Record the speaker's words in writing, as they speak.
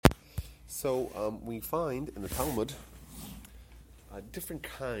So we find in the Talmud different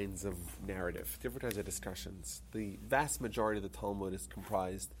kinds of narrative, different kinds of discussions. The vast majority of the Talmud is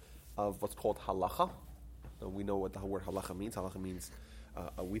comprised of what's called halacha. And we know what the word halacha means. Halacha means,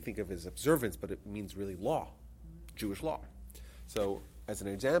 we think of it as observance, but it means really law, Jewish law. So as an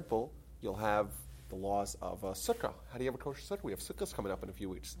example, you'll have the laws of a sukkah. How do you have a kosher sukkah? We have sukkahs coming up in a few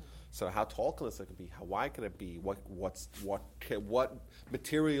weeks. So how tall can the sukkah be? How wide can it be? What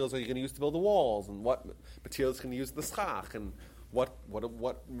materials are you going to use to build the walls? And what materials can you use in the schach? And what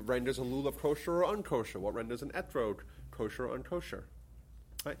renders a lulav kosher or unkosher? What renders an etrog kosher or unkosher?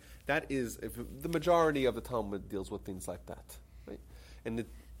 Right? That is, if the majority of the Talmud deals with things like that. Right? And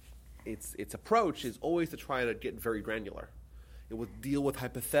its approach is always to try to get very granular. It will deal with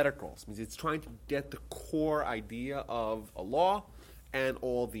hypotheticals. It means it's trying to get the core idea of a law and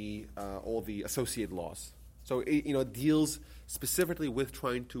all the associated laws. So it deals specifically with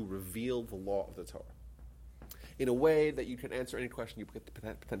trying to reveal the law of the Torah in a way that you can answer any question you could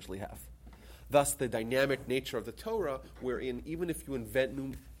potentially have. Thus, the dynamic nature of the Torah, wherein even if you invent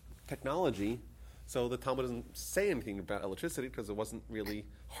new technology, so the Talmud doesn't say anything about electricity because it wasn't really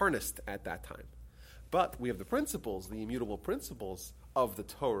harnessed at that time. But we have the principles, the immutable principles of the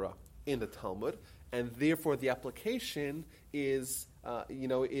Torah in the Talmud, and therefore the application is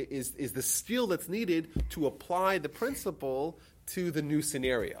the skill that's needed to apply the principle to the new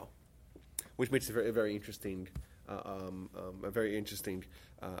scenario, which makes it a very interesting, a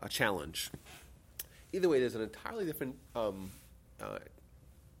challenge. Either way, there's an entirely different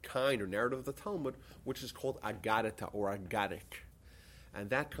kind or narrative of the Talmud, which is called Agadata or Agadic, and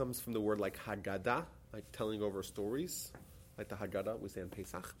that comes from the word like Haggadah, like telling over stories, like the Haggadah we say on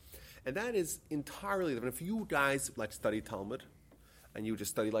Pesach. And that is entirely different. If you guys study Talmud, and you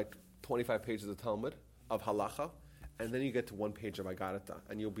just study 25 pages of Talmud, of halacha, and then you get to one page of Haggadah,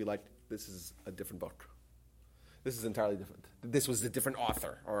 and you'll be like, this is a different book. This is entirely different. This was a different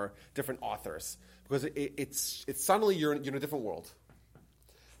author, or different authors. Because it's suddenly you're in a different world.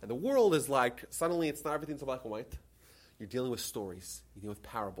 And the world is suddenly it's not everything's black and white. You're dealing with stories. You're dealing with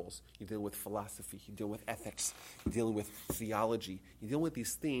parables. You're dealing with philosophy. You're dealing with ethics. You're dealing with theology. You're dealing with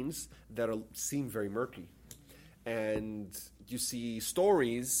these things that seem very murky. And you see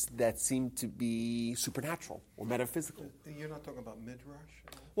stories that seem to be supernatural or metaphysical. You're not talking about Midrash?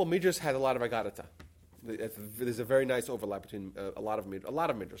 Well, Midrash had a lot of Agadata. There's a very nice overlap between a lot of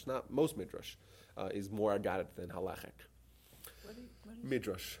Midrash. Not most Midrash is more Agadata than Halachic. What is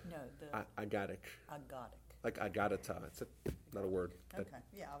Midrash. No, the Agadic. Agadic. Like Agadata. It's not a word. Okay.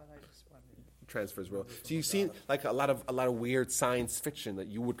 Yeah, but I just wondered. Transfers real. So you've seen a lot of weird science fiction that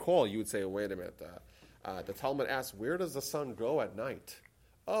you would say, wait a minute, the Talmud asks, where does the sun go at night?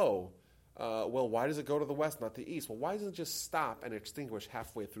 Well, why does it go to the west, not the east? Well, why doesn't it just stop and extinguish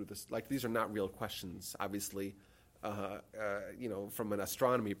halfway through this? These are not real questions, obviously, from an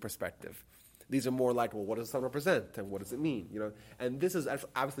astronomy perspective. These are more like, well, what does the sun represent, and what does it mean? And this is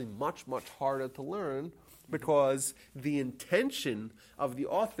obviously much, much harder to learn because the intention of the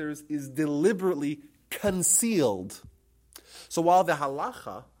authors is deliberately concealed. So while the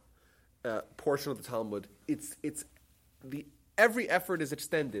halacha portion of the Talmud, every effort is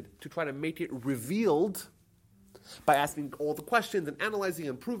extended to try to make it revealed by asking all the questions and analyzing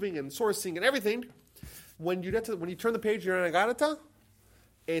and proving and sourcing and everything. When you turn the page, you're in Agadata,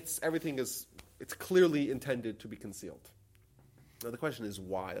 it's clearly intended to be concealed. Now the question is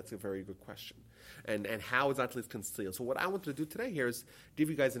why? That's a very good question. And how is that concealed? So what I want to do today here is give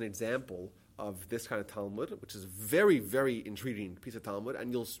you guys an example of this kind of Talmud, which is a very, very intriguing piece of Talmud,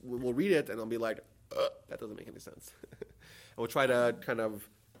 and we'll read it and I'll be like, that doesn't make any sense. And we'll try to kind of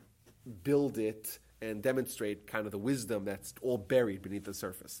build it and demonstrate kind of the wisdom that's all buried beneath the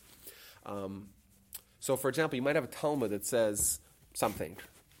surface. So for example, you might have a Talmud that says something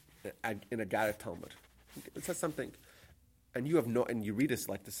in a Gadic Talmud. It says something, and you read this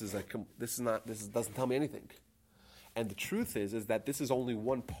like this doesn't tell me anything. And the truth is that this is only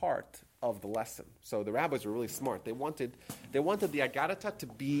one part of the lesson. So the rabbis were really smart. They wanted the Agadata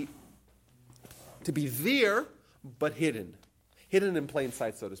to be there, but hidden in plain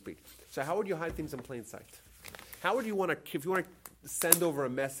sight, so to speak. So how would you hide things in plain sight? How would you if you want to send over a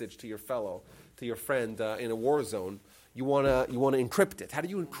message to your friend in a war zone? You want to encrypt it. How do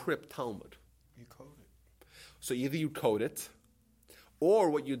you encrypt Talmud? You code it. So either you code it, or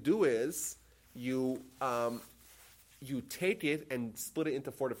what you do is you take it and split it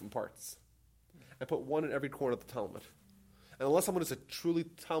into 4 different parts, and put one in every corner of the Talmud. And unless someone is a truly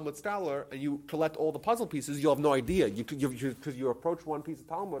Talmud scholar and you collect all the puzzle pieces, you'll have no idea. Because you approach one piece of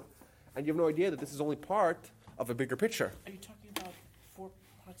Talmud, and you have no idea that this is only part of a bigger picture. Are you talking about 4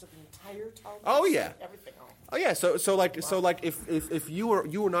 parts of the entire Talmud? Oh, yeah. Everything. Oh yeah, so like if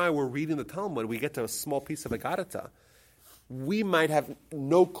you and I were reading the Talmud, we get to a small piece of Agarata, we might have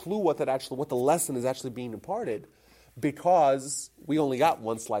no clue what the lesson is actually being imparted, because we only got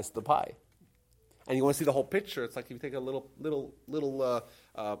one slice of the pie. And you want to see the whole picture. It's like if you take a little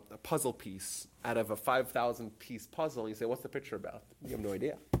puzzle piece out of a 5,000 piece puzzle, and you say, "What's the picture about?" You have no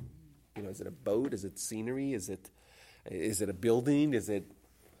idea. Is it a boat? Is it scenery? Is it a building? Is it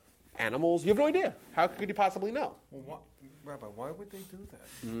animals? You have no idea. How could you possibly know? Well, Rabbi, why would they do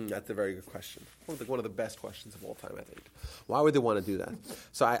that? That's a very good question. One of the best questions of all time, I think. Why would they want to do that?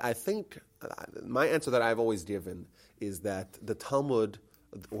 So I think my answer that I've always given is that the Talmud,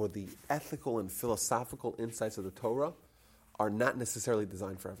 or the ethical and philosophical insights of the Torah, are not necessarily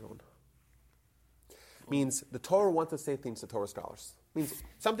designed for everyone. Means the Torah wants to say things to Torah scholars. Means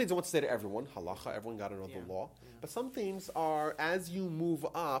some things it wants to say to everyone, halacha, everyone got to know the law. Yeah. But some things are, as you move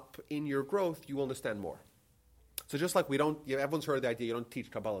up in your growth, you understand more. So just like everyone's heard the idea, you don't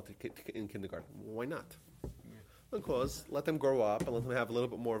teach Kabbalah in kindergarten. Why not? Because let them grow up and let them have a little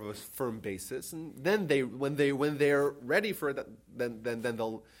bit more of a firm basis, and then when they're ready for it, then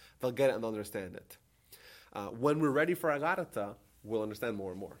they'll get it and understand it. When we're ready for Agarata, we'll understand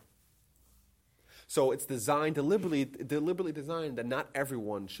more and more. So it's designed deliberately designed that not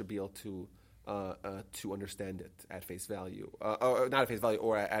everyone should be able to understand it at face value, or not at face value,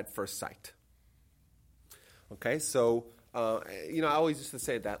 or at first sight. Okay, so I always used to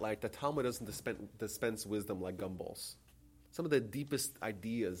say that like the Talmud doesn't dispense wisdom like gumballs. Some of the deepest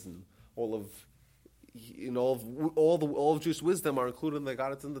ideas and all of Jewish wisdom are included in the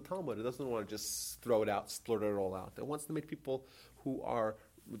Agarata in the Talmud. It doesn't want to just throw it out, splurt it all out. It wants to make people who are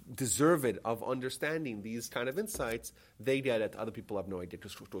deserved of understanding these kind of insights, they get it. Other people have no idea.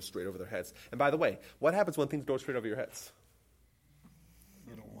 Just go straight over their heads. And by the way, what happens when things go straight over your heads?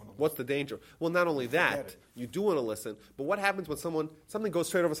 You don't want to. What's the danger? Well, not only that, you do want to listen, but what happens when something goes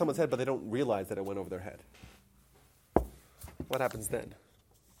straight over someone's head, but they don't realize that it went over their head? What happens then?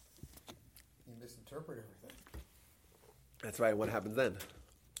 You misinterpret everything. That's right. What happens then?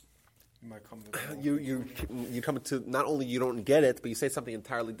 You might come to you come to, not only you don't get it, but you say something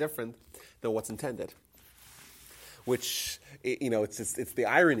entirely different than what's intended. Which, it's the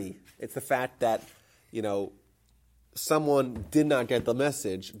irony. It's the fact that, someone did not get the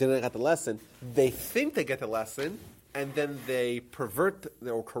message, did not get the lesson. They think they get the lesson, and then they pervert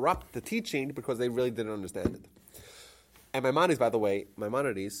or corrupt the teaching because they really didn't understand it. And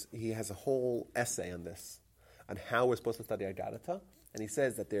Maimonides, he has a whole essay on this, on how we're supposed to study Agarata. And he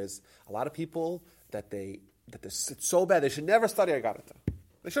says that there's a lot of people that it's so bad they should never study Agarata.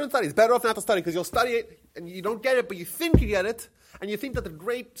 They shouldn't study. It's better off not to study because you'll study it and you don't get it, but you think you get it, and you think that the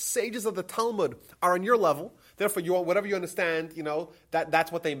great sages of the Talmud are on your level. Therefore, whatever you understand, that's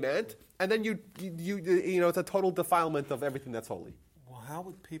what they meant, and then you it's a total defilement of everything that's holy. Well, how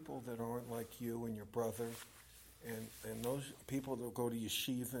would people that aren't like you and your brother, and those people that go to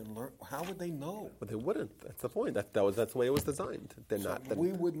yeshiva and learn, how would they know? Well, they wouldn't. That's the point. That's the way it was designed. They're So not.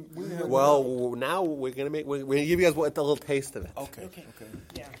 we wouldn't. Now we're gonna give you guys a little taste of it. Okay.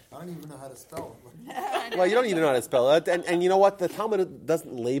 Yeah. I don't even know how to spell it. Well, you don't even know how to spell it, and you know what? The Talmud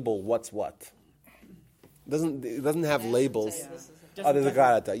doesn't label what's what. It doesn't have labels. There's a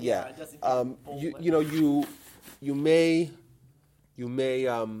Agarata. Yeah. it doesn't get You may.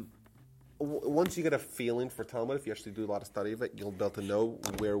 Once you get a feeling for Talmud, if you actually do a lot of study of it, you'll be able to know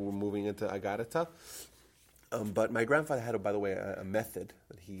where we're moving into Agarata. But my grandfather had, by the way, a method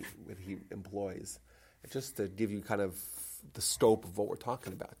that he employs, just to give you kind of the scope of what we're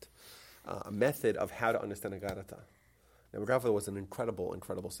talking about. A method of how to understand Agarata. Now, my grandfather was an incredible,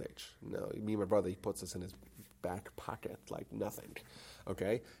 incredible sage. Now, me and my brother, he puts us in his back pocket like nothing.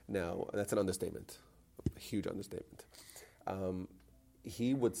 Okay? Now, that's an understatement, a huge understatement.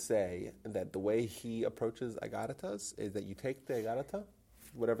 He would say that the way he approaches Agaratas is that you take the Agarata,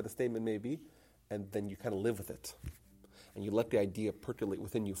 whatever the statement may be, and then you kind of live with it. And you let the idea percolate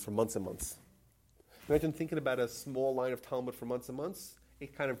within you for months and months. Imagine thinking about a small line of Talmud for months and months.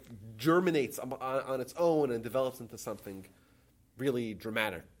 It kind of germinates on its own and develops into something really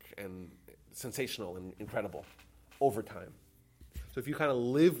dramatic and sensational and incredible over time. So if you kind of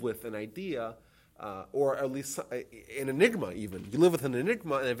live with an idea, or at least an enigma even. You live with an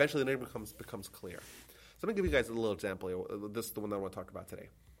enigma, and eventually the enigma becomes clear. So I'm going to give you guys a little example here. This is the one that I want to talk about today.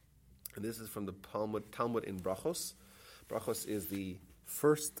 And this is from the Talmud in Brachos. Brachos is the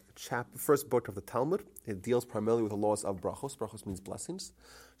first book of the Talmud. It deals primarily with the laws of Brachos. Brachos means blessings.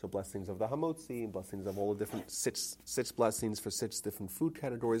 So blessings of the Hamotzi, and blessings of all the different six blessings for 6 different food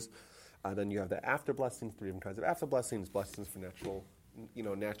categories. Then you have the after blessings, 3 different kinds of after blessings, blessings for natural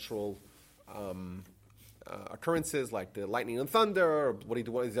natural occurrences like the lightning and thunder. Or what do you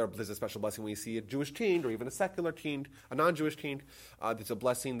do? There's a special blessing when you see a Jewish teen, or even a secular teen, a non-Jewish teen. There's a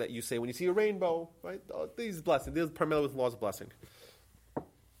blessing that you say when you see a rainbow, right? These blessings, these are primarily with laws of blessing.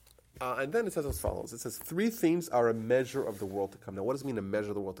 And then it says as follows. It says, 3 things are a measure of the world to come. Now, what does it mean, a measure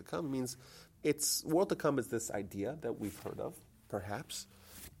of the world to come? It means world to come is this idea that we've heard of, perhaps.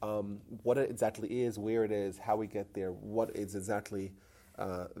 What it exactly is, where it is, how we get there, what is exactly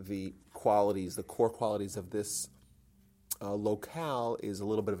the qualities, the core qualities of this locale is a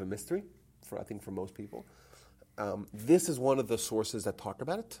little bit of a mystery, I think, for most people. This is one of the sources that talk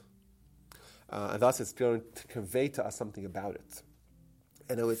about it. And thus it's going to convey to us something about it.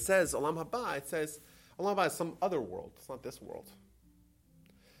 And when it says Olam Haba, it says Olam Haba is some other world. It's not this world.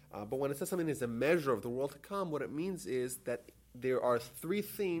 But when it says something is a measure of the world to come, what it means is that there are 3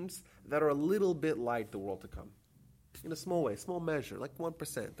 themes that are a little bit like the world to come. In a small way, small measure, like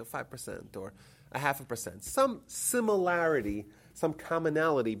 1% or 5% or 0.5%. Some similarity, some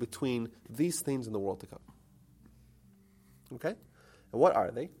commonality between these themes in the world to come. Okay? And what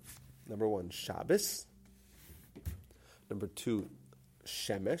are they? Number 1, Shabbos. Number 2,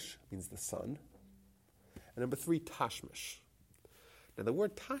 Shemesh, means the sun. And number 3, Tashmish. Now the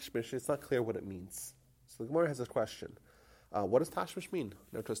word Tashmish, it's not clear what it means. So the Gemara has a question. What does Tashmish mean?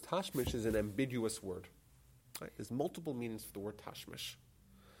 Now, because Tashmish is an ambiguous word. Right? There's multiple meanings for the word Tashmish.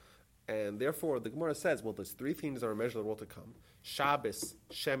 And therefore, the Gemara says, well, there's 3 things that are a measure of the world to come. Shabbos,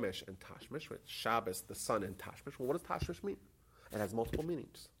 Shemesh, and Tashmish. Right? Shabbos, the sun, and Tashmish. Well, what does Tashmish mean? It has multiple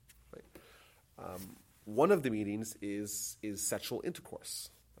meanings. Right? One of the meanings is sexual intercourse.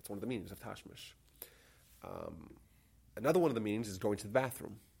 That's one of the meanings of Tashmish. Another one of the meanings is going to the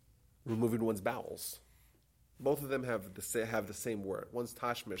bathroom, removing one's bowels. Both of them have the same word. One's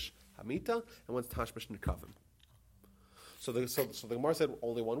Tashmish Hamita, and one's Tashmish Nekavim. So the Gemara said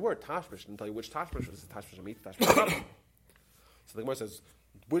only one word, Tashmish. Didn't tell you which Tashmish was. Tashmish Hamita, Tashmish Nekavim. So the Gemara says,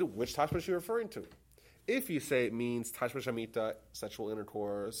 which Tashmish are you referring to? If you say it means Tashmish Hamita, sexual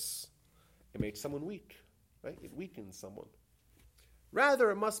intercourse, it makes someone weak, right? It weakens someone.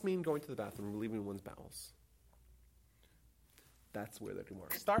 Rather, it must mean going to the bathroom, relieving one's bowels. That's where the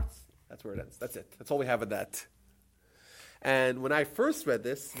Gemara starts. That's where it ends. That's it. That's all we have of that. And when I first read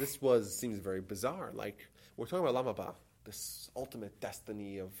this seems very bizarre. Like, we're talking about Olam Haba, this ultimate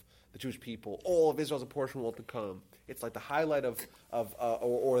destiny of the Jewish people. All of Israel's a portion will to come. It's like the highlight of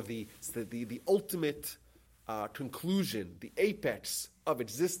the ultimate conclusion, the apex of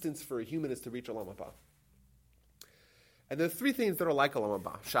existence for a human is to reach Olam Haba. And there are 3 things that are like Olam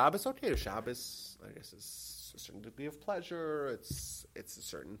Haba. Shabbos, okay, Shabbos, I guess, is a certain degree of pleasure. It's a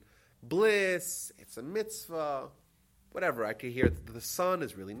certain bliss. It's a mitzvah. Whatever. I can hear the sun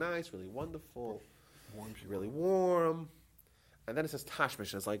is really nice, really wonderful, really warm. And then it says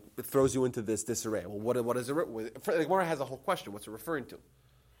Tashmish, and it's like it throws you into this disarray. Well, what is it? The Gemara has a whole question. What's it referring to?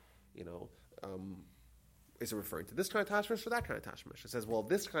 Is it referring to this kind of Tashmish or that kind of Tashmish? It says, well,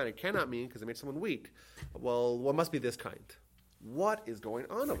 this kind it cannot mean because it makes someone weak. Well, what must be this kind? What is going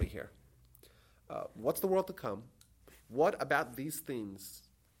on over here? What's the world to come? What about these things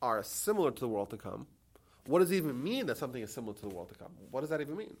are similar to the world to come? What does it even mean that something is similar to the world to come? What does that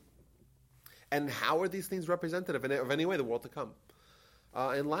even mean? And how are these things representative of any way the world to come?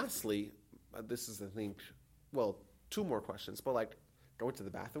 And lastly, this is, I think, 2 more questions. But like, going to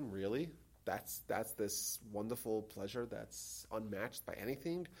the bathroom, really? That's this wonderful pleasure that's unmatched by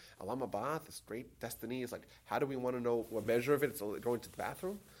anything. Olam Haba, this great destiny, is like, how do we want to know what measure of it? It's going to the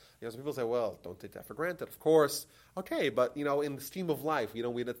bathroom. Some people say, well, don't take that for granted. Of course, okay, but in the stream of life,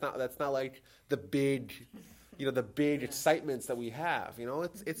 that's not like the big, the big excitements that we have.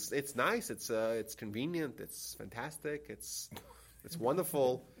 It's nice, it's convenient, it's fantastic, it's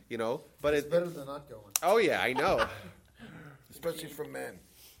wonderful. But It's better than not going. Oh yeah, I know. Especially for men.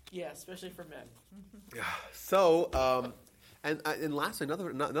 Yeah, especially for men. So, and lastly,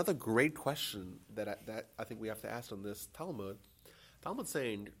 another great question that I think we have to ask on this Talmud. Talmud's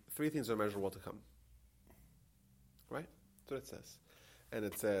saying 3 things are measurable to come. Right? That's what it says. And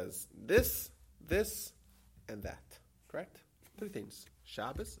it says this, and that. Correct? 3 things.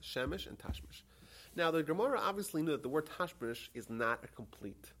 Shabbos, Shemesh, and Tashmish. Now, the Gemara obviously knew that the word Tashmish is not a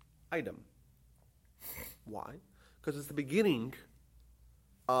complete item. Why? Because it's the beginning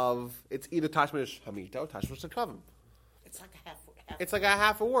of, it's either Tashmish Hamita or Tashmish Nekavim. It's like a half. It's like a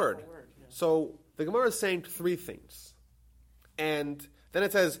half a word. Yeah. So the Gemara is saying 3 things. And then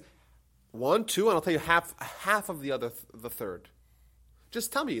it says 1, 2, and I'll tell you half of the other, the third.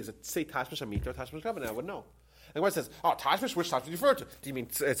 Just tell me, is it say Tashmish Hamita or Tashmish Nekavim? And I would know. And the Gemara says, Tashmish, which Tashmish do you refer to? Do you mean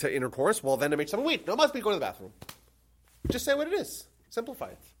it's an intercourse? Well, then it makes someone weak. No, it must be going to the bathroom. Just say what it is. Simplify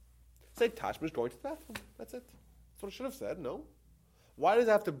it. Say Tashmish going to the bathroom. That's it. That's what it should have said. No. Why does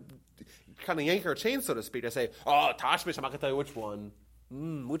it have to kind of yank our chain, so to speak? I say, oh, Tashmish, I'm not going to tell you which one.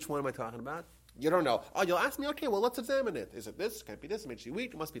 Which one am I talking about? You don't know. Oh, you'll ask me? Okay, well, let's examine it. Is it this? Can't be this. It makes you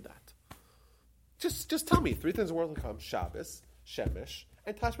weak. It must be that. Just tell me. 3 things the world will come. Shabbos, Shemesh,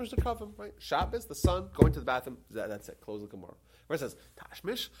 and Tashmish the Kavim, right? Shabbos, the sun, going to the bathroom. That's it. Close the Gemara. Where it says,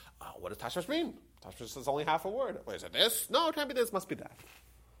 Tashmish, what does Tashmish mean? Tashmish is only half a word. Wait, is it this? No, it can't be this. It must be that.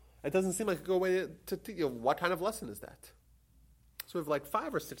 It doesn't seem like a good way to what kind of lesson is that? So we have like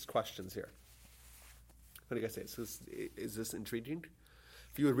 5 or 6 questions here. What do you guys say? Is this intriguing?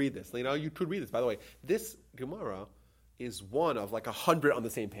 If you would read this, you could read this. By the way, this Gemara is one of like 100 on the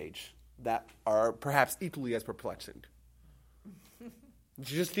same page that are perhaps equally as perplexing. To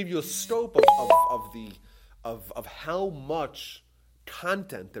just give you a scope of how much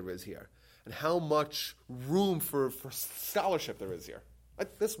content there is here and how much room for scholarship there is here.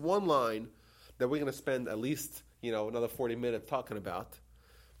 Like this one line that we're going to spend at least another 40 minutes talking about.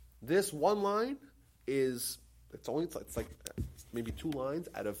 This one line it's like maybe 2 lines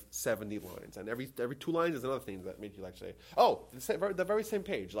out of 70 lines, and every 2 lines is another thing that makes you like say, oh, the very same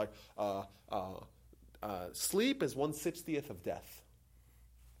page, like sleep is 1/60th of death.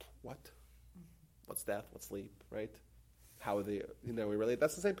 What? What's death? What's sleep? Right? How are they? We relate.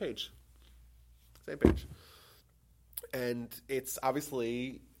 That's the same page. Same page. And it's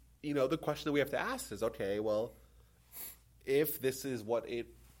obviously, the question that we have to ask is, okay, well, if this is what it,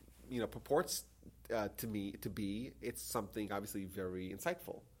 purports to be, it's something obviously very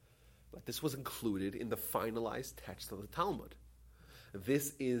insightful. But this was included in the finalized text of the Talmud.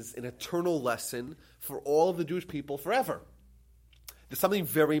 This is an eternal lesson for all of the Jewish people forever. There's something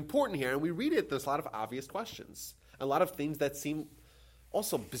very important here, and we read it, there's a lot of obvious questions. A lot of things that seem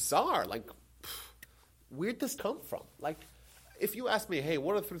also bizarre, like, where'd this come from? Like, if you ask me, hey,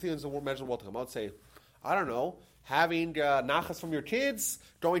 what are the 3 things the world measure the world to come? I would say, I don't know, having nachas from your kids,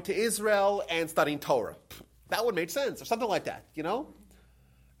 going to Israel, and studying Torah. That would make sense, or something like that,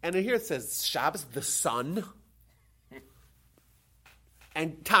 And here it says, Shabbos, the sun,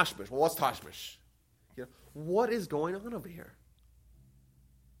 and Tashmish. Well, what's Tashmish? What is going on over here?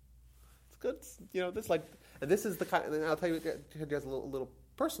 It's good, this like, and this is the kind, and I'll tell you guys a little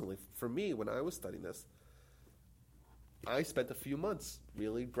personally, for me, when I was studying this, I spent a few months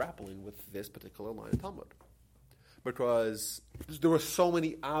really grappling with this particular line of Talmud. Because there were so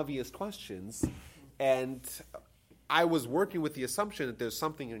many obvious questions, and I was working with the assumption that there's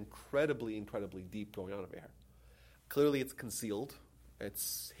something incredibly, incredibly deep going on over here. Clearly it's concealed,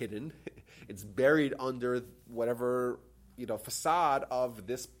 it's hidden, it's buried under whatever, facade of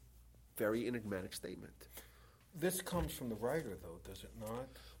this very enigmatic statement. This comes from the writer, though, does it not?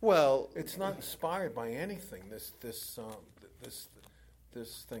 Well, it's not inspired by anything. This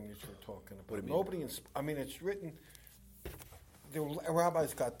thing that you're talking about. What do you mean? It's written. The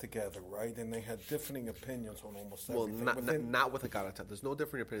rabbis got together, right, and they had differing opinions on almost everything. Well, not with Agarata. There's no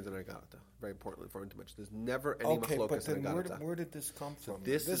differing opinions on Agarata. Very importantly for him to mention. There's never any machlokas in Agarata. Where did this come from?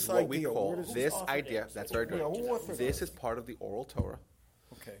 This is what we call this idea. That's very good. This is part of the oral Torah.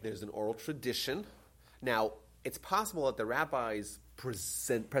 Okay. There's an oral tradition. Now, it's possible that the rabbis'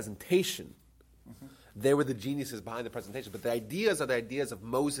 presentation, they were the geniuses behind the presentation, but the ideas are the ideas of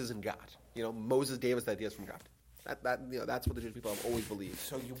Moses and God. Moses gave us the ideas from God. That's what the Jewish people have always believed.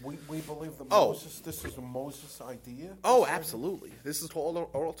 So we believe that Moses. This is a Moses idea. Oh, absolutely. This is called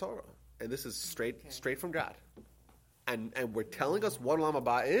oral Torah, and this is straight from God. And we're telling us what Olam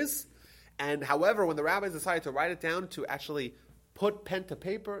Haba is. And however, when the rabbis decided to write it down to actually put pen to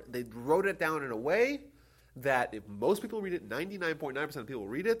paper, they wrote it down in a way that if most people read it, 99.9% of people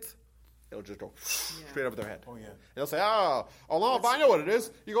read it, it'll just go straight over their head. Oh, yeah. And they'll say, Olam Haba, I know what it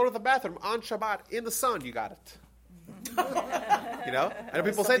is. You go to the bathroom on Shabbat in the sun, you got it. And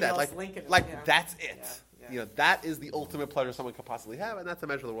people say that, that's it. Yeah. That is the ultimate pleasure someone could possibly have, and that's the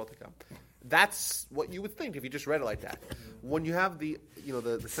measure of the world to come. That's what you would think if you just read it like that. When you have the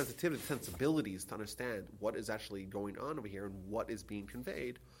sensitivity, the sensibilities to understand what is actually going on over here and what is being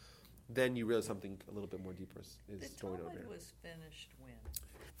conveyed, then you realize something a little bit more deeper is going on here. The Talmud was finished when?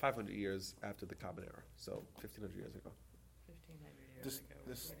 500 years after the Common Era, so 1,500 years ago. 1,500 years ago.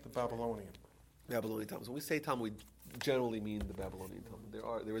 This the Babylonian. Babylonian Talmud. So when we say Talmud, we generally mean the Babylonian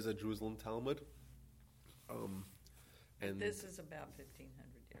Talmud. There is a Jerusalem Talmud, and this is about 1,500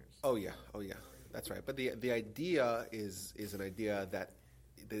 years. Oh yeah, that's right. But the idea is an idea that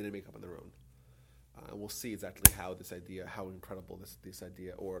they didn't make up on their own. And we'll see exactly how incredible this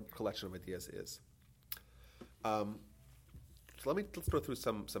idea or collection of ideas is. So let's go through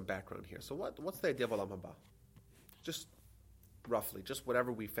some background here. So what's the idea of Olam Haba? Just roughly, just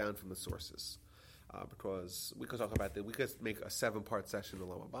whatever we found from the sources. Because we could talk about that. We could make a 7-part session in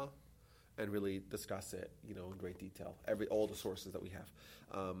Olam Haba and really discuss it, in great detail. All the sources that we have.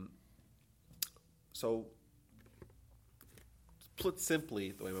 So, put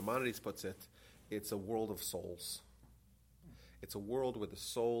simply, the way Maimonides puts it, it's a world of souls. It's a world where the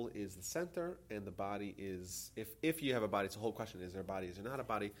soul is the center and the body is, if you have a body, it's a whole question, is there a body, is there not a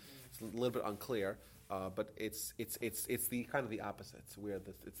body? It's a little bit unclear, but it's the kind of the opposite, where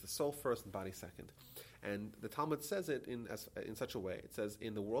it's the soul first and body second. And the Talmud says it in such a way. It says,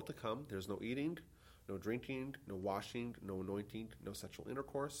 in the world to come, there's no eating, no drinking, no washing, no anointing, no sexual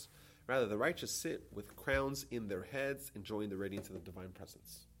intercourse. Rather, the righteous sit with crowns in their heads, enjoying the radiance of the divine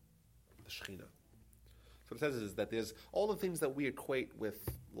presence, the Shekhinah. So what it says is that there's all the things that we equate with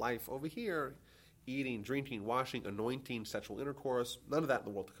life over here, eating, drinking, washing, anointing, sexual intercourse, none of that in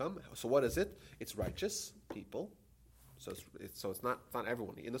the world to come. So what is it? It's righteous people. So it's not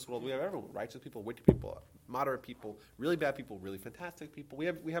everyone. In this world we have everyone: righteous people, wicked people, moderate people, really bad people, really fantastic people. We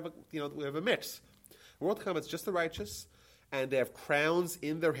have a mix. The world to come, it's just the righteous, and they have crowns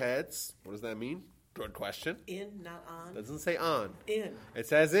in their heads. What does that mean? Good question. In, not on. It doesn't say on. In. It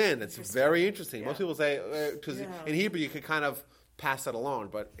says in. It's very interesting. Yeah. Most people say, because in Hebrew you could kind of pass that along,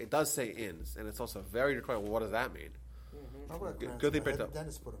 but it does say in, and it's also very good question. Well, what does that mean? Good thing picked up.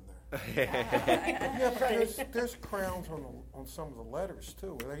 Dennis put them there. Yeah, but there's crowns on some of the letters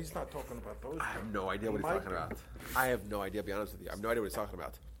too. He's not talking about those. I have no idea what he's talking about. I have no idea, to be honest with you. I have no idea what he's talking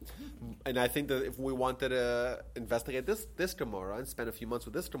about. And I think that if we wanted to investigate this Gemara and spend a few months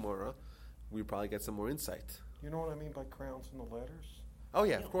with this Gemara, we'd probably get some more insight. You know what I mean by crowns in the letters? Oh,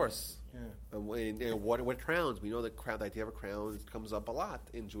 yeah, of course. Yeah. What crowns? We know that the idea of a crown comes up a lot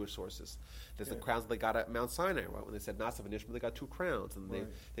in Jewish sources. There's the crowns they got at Mount Sinai, right? When they said Nasav and Ishmael, they got 2 crowns. And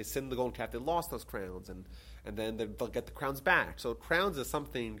they sinned the golden calf, they lost those crowns. And then they'll get the crowns back. So crowns is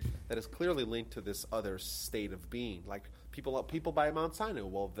something that is clearly linked to this other state of being. Like people by Mount Sinai,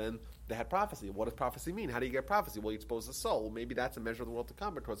 well, then they had prophecy. What does prophecy mean? How do you get prophecy? Well, you expose the soul. Well, maybe that's a measure of the world to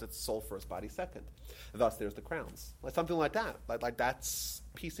come because it's soul first, body second. And thus, there's the crowns. Like something like that. Like that's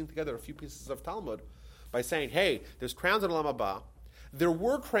piecing together a few pieces of Talmud by saying, hey, there's crowns in Olam Haba. There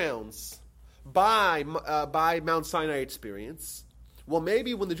were crowns by Mount Sinai experience. Well,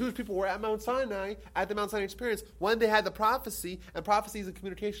 maybe when the Jewish people were at Mount Sinai, at the Mount Sinai experience, when they had the prophecy, and prophecy is a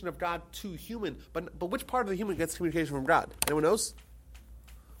communication of God to human, but which part of the human gets communication from God? Anyone knows?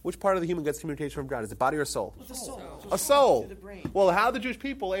 Which part of the human gets communication from God? Is it body or soul? The soul. A soul. To the brain. Well, how are the Jewish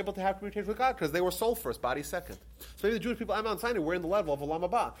people able to have communication with God? Because they were soul first, body second. So maybe the Jewish people at Mount Sinai were in the level of Olam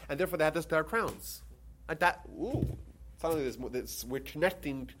Haba, and therefore they had their crowns. And that, suddenly we're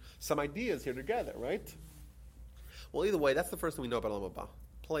connecting some ideas here together, right? Well, either way, that's the first thing we know about Olam Haba.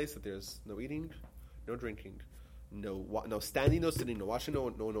 Place that there's no eating, no drinking, no standing, no sitting, no washing, no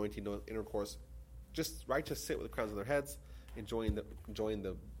anointing, no intercourse. Just righteous sit with the crowns on their heads, enjoying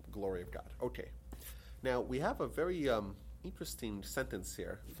the glory of God. Okay. Now, we have a very interesting sentence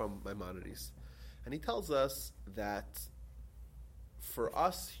here from Maimonides. And he tells us that for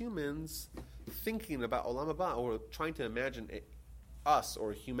us humans, thinking about Olam Haba or trying to imagine us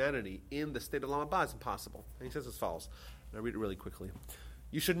or humanity in the state of Olam Haba is impossible. And he says as follows. And I'll read it really quickly.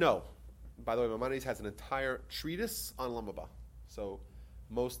 You should know, by the way, Maimonides has an entire treatise on Olam Haba. So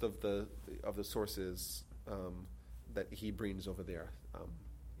most of the sources that he brings over there.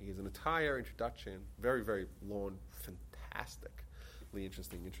 He has an entire introduction, very, very long, fantastically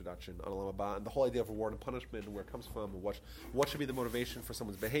interesting introduction on Olam Haba, and the whole idea of reward and punishment, and where it comes from, and what should be the motivation for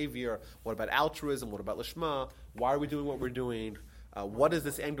someone's behavior, what about altruism, what about Lishma, why are we doing what we're doing, what is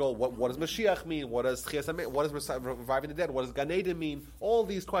this end goal, what does Mashiach mean, what does reviving the dead, what does Gan Eden mean, all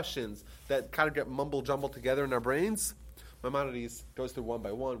these questions that kind of get mumble-jumbled together in our brains. Maimonides goes through one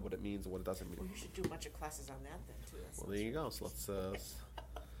by one what it means and what it doesn't mean. Well, you should do a bunch of classes on that then, too. Well, there you go. So let's...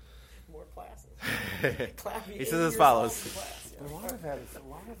 More classes. He says as follows. A lot of that is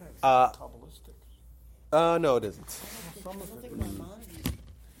Kabbalistic. No, it isn't. Some of it.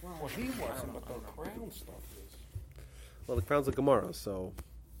 Well, he wasn't, but the crown stuff is. Well, the crown's a Gemara, so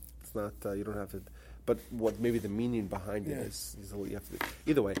it's not, you don't have to... But what maybe the meaning behind it is what you have to do.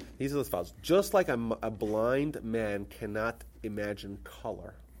 Either way, he says as follows. Just like a blind man cannot imagine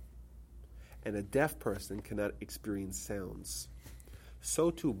color, and a deaf person cannot experience sounds,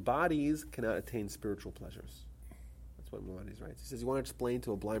 so too bodies cannot attain spiritual pleasures. That's what Maimonides writes. He says, you want to explain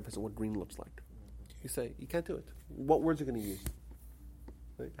to a blind person what green looks like. You say, you can't do it. What words are you going to use?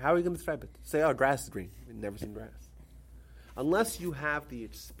 Right? How are you going to describe it? Say, oh, grass is green. You've never seen grass. Unless you have the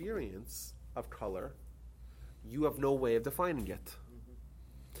experience of color, you have no way of defining it.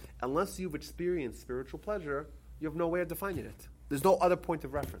 Unless you've experienced spiritual pleasure, You have no way of defining it. There's no other point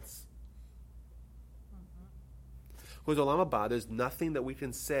of reference. With Olam Haba, there's nothing that we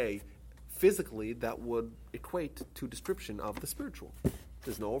can say physically that would equate to description of the spiritual.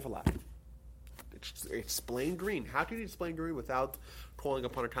 There's no overlap. Explain green. How can you explain green without calling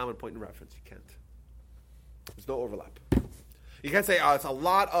upon a common point of reference? You can't. There's no overlap. You can't say, oh, it's a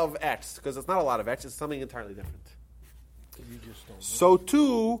lot of X, because it's not a lot of X. It's something entirely different. You just don't know. So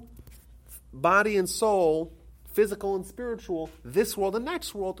too, body and soul, physical and spiritual, this world and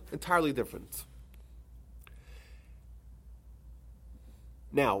next world, entirely different.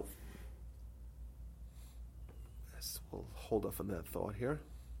 Now, we'll hold off on that thought here.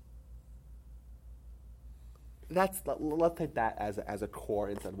 Let's take that as a core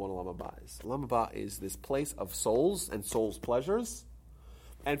inside what Olam Haba is. Olam Haba is this place of souls and souls' pleasures.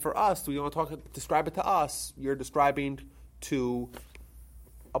 And for us, we want to describe it to us. You're describing to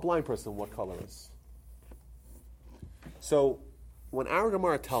a blind person what color is. So, when our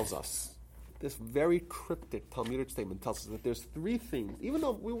Gemara tells us, this very cryptic Talmudic statement tells us that there's three things, even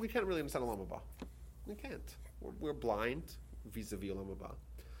though we can't really understand Olam Haba. We can't. We're blind vis-a-vis Olam Haba.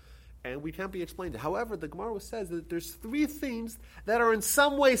 And we can't be explained. However, the Gemara says that there's three things that are in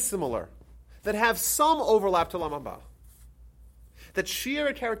some way similar, that have some overlap to Olam Haba, that share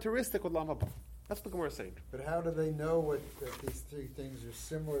a characteristic with Olam Haba. That's what the Gemara is saying. But how do they know that these three things are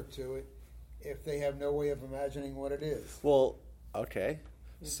similar to it if they have no way of imagining what it is? Well, okay.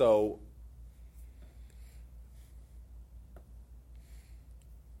 So,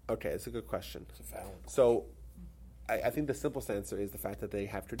 okay, it's a good question. It's a valid question. So, I think the simplest answer is the fact that they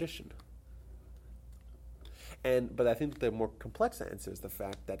have tradition. But I think the more complex answer is the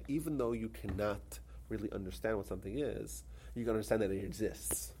fact that even though you cannot really understand what something is, you can understand that it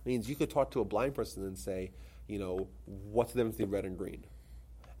exists. It means you could talk to a blind person and say, what's the difference between red and green?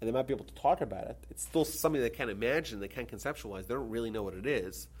 And they might be able to talk about it. It's still something they can't imagine, they can't conceptualize. They don't really know what it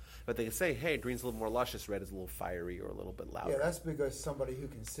is. But they can say, hey, green's a little more luscious, red is a little fiery or a little bit louder. Yeah, that's because somebody who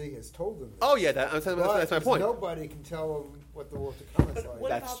can see has told them this. Oh, yeah, that's my point. Nobody can tell them what the world to come is like.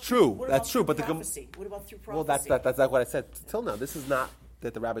 That's true. That's true. But prophecy? What about through prophecy? Well, that's like what I said till now. This is not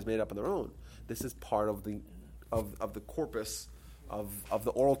that the rabbis made up on their own. This is part of the corpus of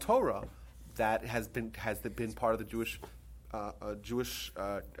the oral Torah that has been part of the Jewish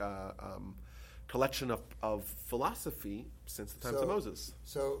collection of philosophy since the times of Moses.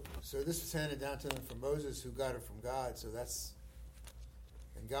 So this was handed down to them from Moses, who got it from God. So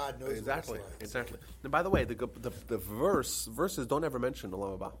and God knows Exactly. what it's like. Exactly. And by the way, the verses don't ever mention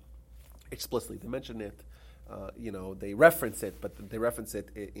Olam Haba explicitly. They mention it. They reference it, but they reference it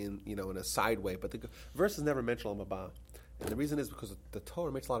in a side way. But the verses never mention Olam Haba, and the reason is because the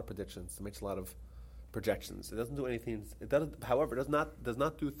Torah makes a lot of predictions. It makes a lot of projections. It doesn't do anything. It doesn't. However, does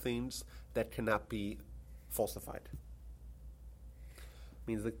not do things that cannot be falsified.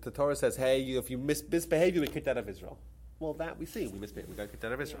 Means the Torah says, "Hey, if you misbehave, you get kicked out of Israel." Well, that we see. We misbehave. We got kicked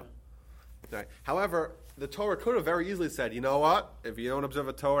out of Israel. Yeah. Right. However, the Torah could have very easily said, "You know what? If you don't observe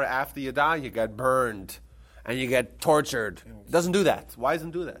a Torah after you die, you get burned and you get tortured." It doesn't do that. Why doesn't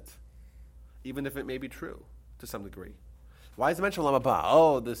it do that? Even if it may be true to some degree. Why does it mention Olam Haba?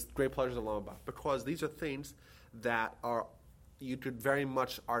 Oh, this great pleasures of Olam Haba. Because these are things that you could very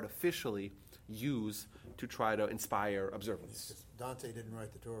much artificially use to try to inspire observance. Dante didn't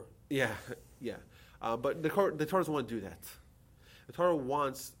write the Torah. Yeah. But the Torah doesn't want to do that. The Torah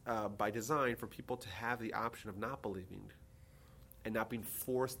wants, by design, for people to have the option of not believing and not being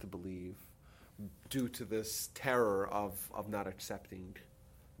forced to believe due to this terror of not accepting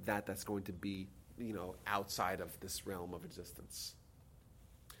that's going to be outside of this realm of existence.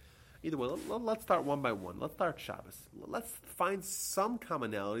 Either way, let's start one by one. Let's start Shabbos. Let's find some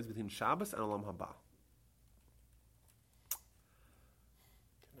commonalities between Shabbos and Olam Haba.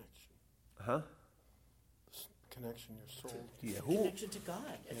 Connection. Huh? Connection, your soul. Yeah. Connection to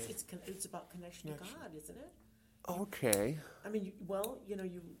God. It's about connection to God, isn't it? Okay. I mean,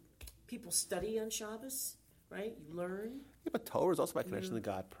 people study on Shabbos, right? You learn. Yeah, but Torah is also about connection to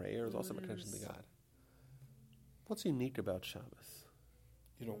God. Prayer is also about connection to God. What's unique about Shabbos?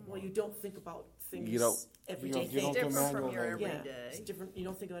 You don't think about things, everyday you don't things. different from your everyday. everyday. It's different. You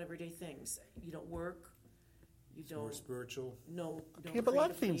don't think about everyday things. You don't work. You It's more don't. spiritual. No. Yeah, but a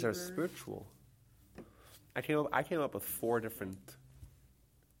lot of things are spiritual. I came up with 4 different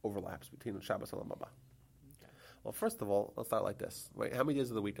overlaps between Shabbos and Olam Haba. Okay. Well, first of all, let's start like this. Wait, how many days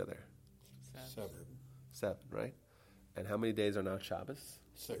of the week are there? 7, right? And how many days are not Shabbos?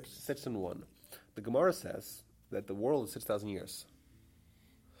 6 and 1. The Gemara says that the world is 6,000 years.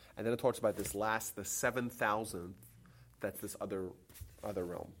 And then it talks about the 7,000th, that's this other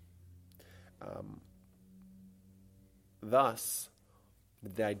realm. thus,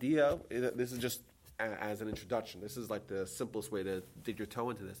 the idea, this is just as an introduction, this is like the simplest way to dig your toe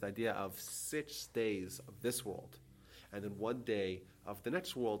into this, the idea of 6 days of this world, and then 1 day of the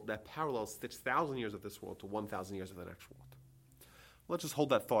next world that parallels 6,000 years of this world to 1,000 years of the next world. Let's just hold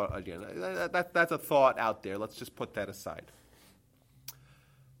that thought again. That's a thought out there. Let's just put that aside.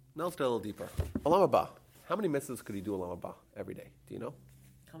 Now let's go a little deeper. Olam haba. How many mitzvahs could you do Olam haba every day? Do you know?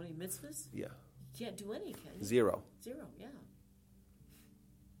 How many mitzvahs? Yeah. You can't do any, can you? 0. 0, yeah.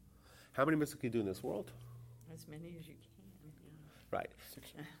 How many mitzvahs can you do in this world? As many as you can, yeah. Right.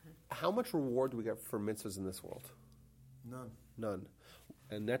 How much reward do we get for mitzvahs in this world? None.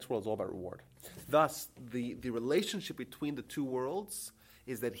 And next world is all about reward. Thus, the relationship between the two worlds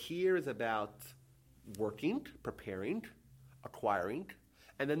is that here is about working, preparing, acquiring,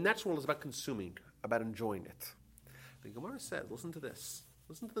 and the next world is about consuming, about enjoying it. The Gemara says, listen to this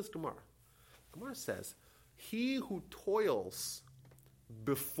Gemara. The Gemara says, he who toils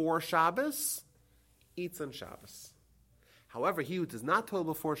before Shabbos eats on Shabbos. However, he who does not toil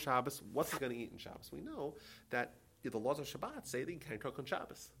before Shabbos, what's he going to eat in Shabbos? We know that the laws of Shabbat say that you can't cook on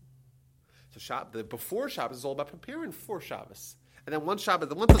Shabbos. So the before Shabbos is all about preparing for Shabbos. And then once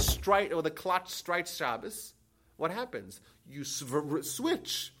the clock strikes Shabbos, what happens? You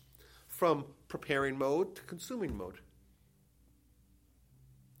switch from preparing mode to consuming mode.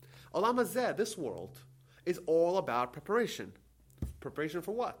 Olam hazeh, this world, is all about preparation. Preparation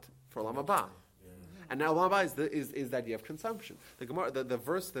for what? For Olam haba. And now Olam haba is the idea of consumption. The Gemara, the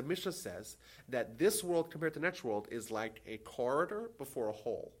verse, the Mishnah says that this world compared to the next world is like a corridor before a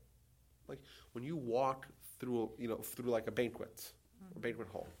hall. Like when you walk through like a banquet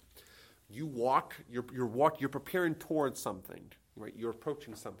hall. You walk, you're preparing towards something, right? You're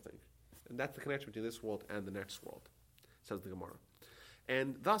approaching something. And that's the connection between this world and the next world, says the Gemara.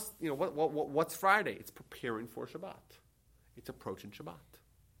 And thus, what's Friday? It's preparing for Shabbat. It's approaching Shabbat.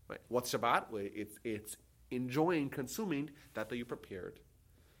 Right? What's Shabbat? Well, it's enjoying, consuming that you prepared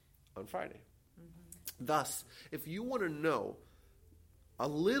on Friday. Mm-hmm. Thus, if you want to know a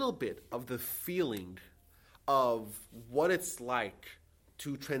little bit of the feeling of what it's like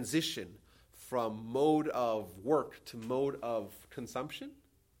to transition from mode of work to mode of consumption,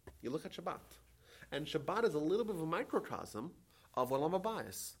 you look at Shabbat. And Shabbat is a little bit of a microcosm of Olam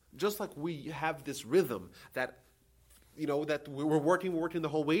haba. Just like we have this rhythm that that we're working the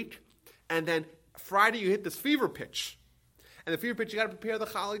whole week, and then Friday you hit this fever pitch. And the fever pitch, you got to prepare the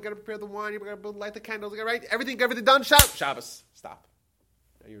challah, you got to prepare the wine, you got to light the candles, you got to write everything done. Shabbos, stop.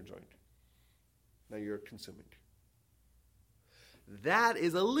 Now you're enjoying. Now you're consuming. That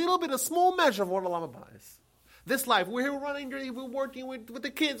is a little bit, a small measure of what Olam haba is. This life, we're here running, we're working with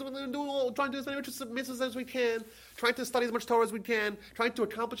the kids, we're trying to do as many mitzvahs as we can, trying to study as much Torah as we can, trying to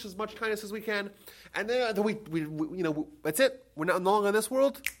accomplish as much kindness as we can, and then we that's it. We're no longer in this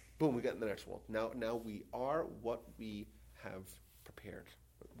world. Boom, we get in the next world. Now we are what we have prepared.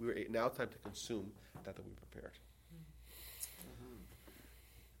 Now it's time to consume that we prepared.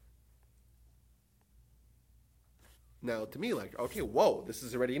 Now, to me, like, okay, whoa, this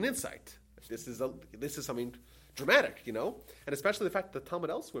is already an insight. This is something dramatic, and especially the fact that the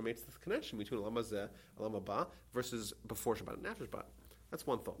Talmud elsewhere makes this connection between Olam hazeh, Olam haba, versus before Shabbat and after Shabbat. That's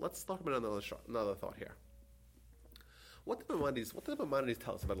one thought. Let's talk about another thought here. What do Maimonides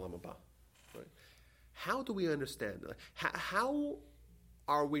tell us about Olam haba? Right? How do we understand? How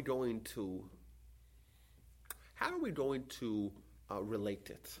are we going to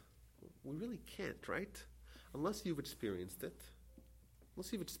relate it? We really can't, right? Unless you've experienced it.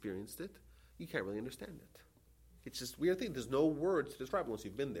 You can't really understand it. It's just weird thing. There's no words to describe unless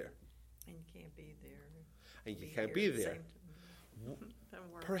you've been there. And you can't be there. And you can't be there.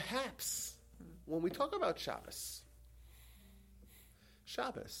 Perhaps when we talk about Shabbos,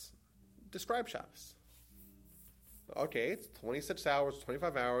 describe Shabbos. Okay, it's 26 hours,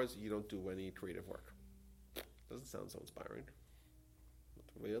 25 hours, you don't do any creative work. Doesn't sound so inspiring.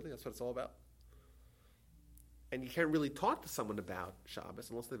 Really? That's what it's all about? And you can't really talk to someone about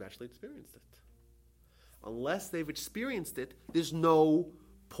Shabbos unless they've actually experienced it. Unless they've experienced it, there's no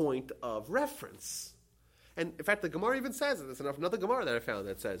point of reference. And in fact, the Gemara even says, and there's another Gemara that I found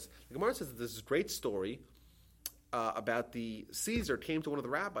that says, the Gemara says that there's this great story about the Caesar came to one of the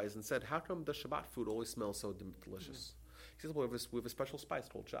rabbis and said, how come the Shabbat food always smells so delicious? He says, well, we have a special spice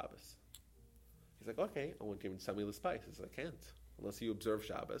called Shabbos. He's like, okay, I want you to tell me the spice. He says, I can't. Unless you observe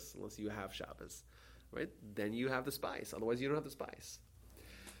Shabbos, unless you have Shabbos. Right? Then you have the spice. Otherwise, you don't have the spice.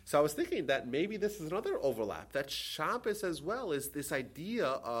 So I was thinking that maybe this is another overlap. That Shabbos as well is this idea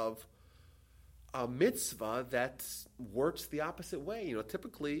of a mitzvah that works the opposite way.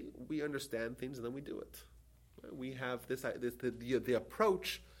 Typically we understand things and then we do it. We have the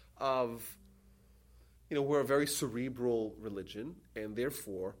approach of, we're a very cerebral religion, and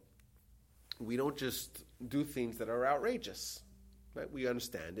therefore we don't just do things that are outrageous. Right? We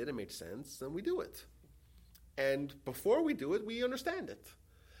understand it makes sense, and we do it. And before we do it, we understand it.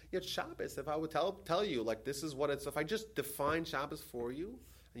 Yet Shabbos, if I would tell you, like, this is what it's, if I just define Shabbos for you,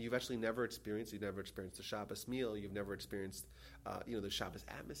 and you've actually never experienced the Shabbos meal, you've never experienced, the Shabbos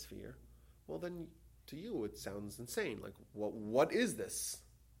atmosphere, well then, to you, it sounds insane. Like, what is this?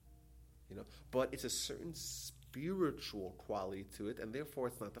 But it's a certain spiritual quality to it, and therefore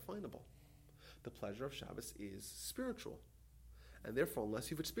it's not definable. The pleasure of Shabbos is spiritual. And therefore,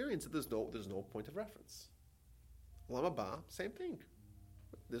 unless you've experienced it, there's no point of reference. Olam Haba, same thing.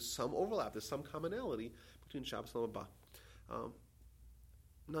 There's some overlap, there's some commonality between Shabbos and Olam Haba.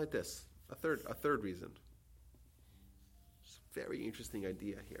 Like this, a third reason. It's a very interesting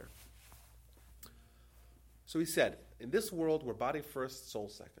idea here. So he said, in this world, we're body first, soul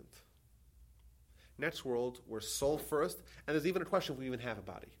second. Next world, we're soul first, and there's even a question if we even have a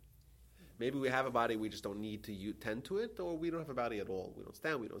body. Maybe we have a body, we just don't need to tend to it, or we don't have a body at all. We don't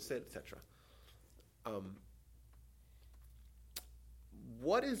stand, we don't sit, etc.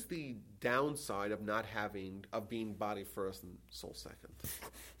 What is the downside of being body first and soul second?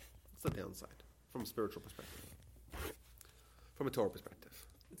 What's the downside from a spiritual perspective? From a Torah perspective?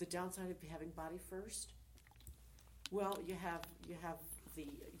 The downside of having body first? Well, you have the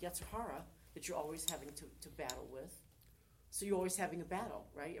Yetzer Hara that you're always having to battle with. So you're always having a battle,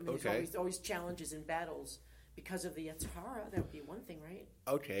 right? I mean, there's always challenges and battles because of the Yetzer Hara. That would be one thing, right?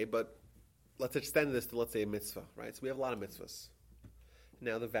 Okay, but let's extend this to, let's say, a mitzvah, right? So we have a lot of mitzvahs.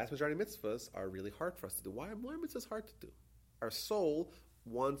 Now, the vast majority of mitzvahs are really hard for us to do. Why are mitzvahs hard to do? Our soul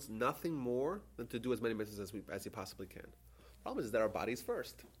wants nothing more than to do as many mitzvahs as he possibly can. The problem is that our body is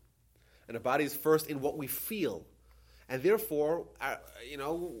first. And our body is first in what we feel. And therefore,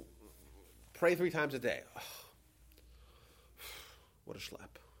 pray 3 times a day. Oh, what a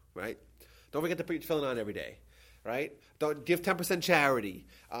schlep, right? Don't forget to put your tefillin on every day, right? Don't give 10% charity.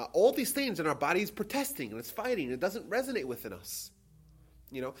 All these things, and our body's protesting, and it's fighting, and it doesn't resonate within us.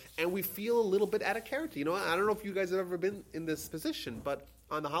 And we feel a little bit out of character. I don't know if you guys have ever been in this position, but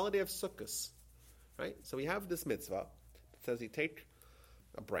on the holiday of Sukkot, right? So we have this mitzvah that says you take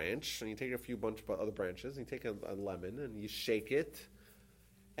a branch, and you take a bunch of other branches, and you take a lemon, and you shake it.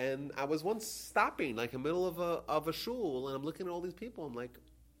 And I was once stopping, like, in the middle of a shul, and I'm looking at all these people. I'm like,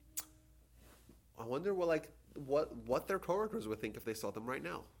 I wonder what their coworkers would think if they saw them right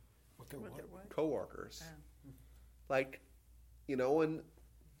now. What their what? Coworkers. Like, and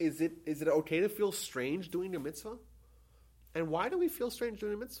is it okay to feel strange doing a mitzvah? And why do we feel strange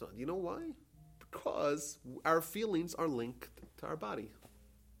doing a mitzvah? Do you know why? Because our feelings are linked to our body.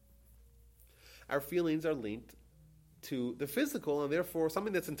 Our feelings are linked to the physical, and therefore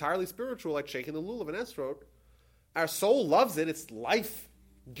something that's entirely spiritual, like shaking the lulav and esrog. Our soul loves it. It's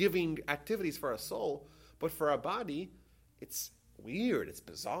life-giving activities for our soul. But for our body, it's weird. It's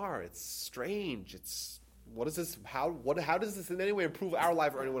bizarre. It's strange. What is this? How does this in any way improve our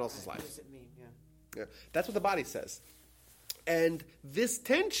life or anyone else's life? What does it mean? Yeah. That's what the body says. And this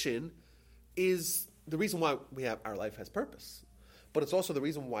tension is the reason why our life has purpose. But it's also the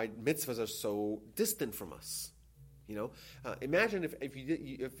reason why mitzvahs are so distant from us. Imagine if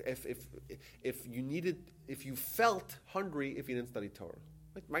you felt hungry if you didn't study Torah.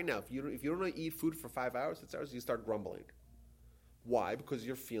 Like right now, if you don't want to eat food for 5 hours, 6 hours, you start grumbling. Why? Because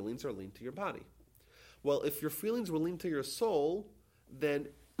your feelings are linked to your body. Well, if your feelings were linked to your soul, then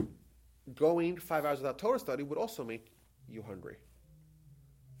going 5 hours without Torah study would also make you hungry.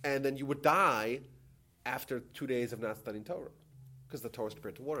 And then you would die after 2 days of not studying Torah. Because the Torah is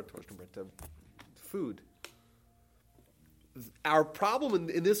compared to water, Torah is compared to food. Our problem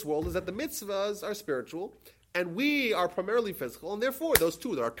in this world is that the mitzvahs are spiritual, and we are primarily physical, and therefore those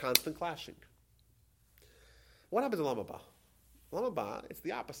two are constant clashing. What happens in Olam Haba? Olam Haba, it's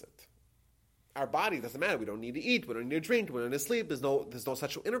the opposite. Our body doesn't matter. We don't need to eat. We don't need to drink. We don't need to sleep. There's no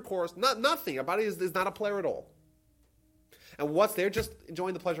sexual intercourse. Nothing. Our body is not a player at all. And what's there? Just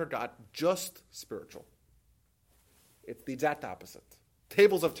enjoying the pleasure of God. Just spiritual. It's the exact opposite.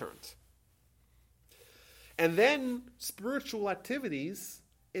 Tables have turned. And then spiritual activities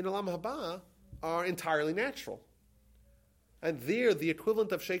in Olam Haba are entirely natural. And there, the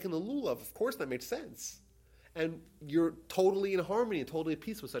equivalent of shaking the lulav, of course that makes sense. And you're totally in harmony and totally at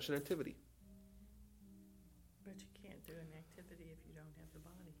peace with such an activity. But you can't do an activity if you don't have the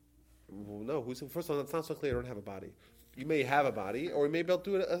body. Well, no. First of all, it's not so clear you don't have a body. You may have a body, or you may be able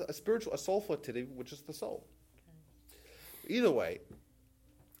to do a soulful activity, which is the soul. Okay. Either way,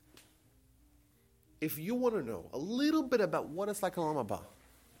 if you want to know a little bit about what it's like in Olam Haba,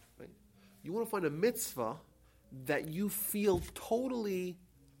 right? You want to find a mitzvah that you feel totally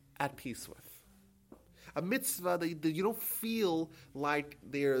at peace with. A mitzvah that you don't feel like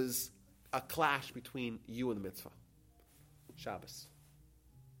there's a clash between you and the mitzvah. Shabbos.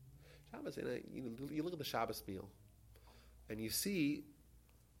 Shabbos, you look at the Shabbos meal, and you see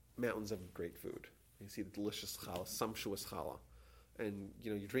mountains of great food. You see the delicious challah, sumptuous challah. And,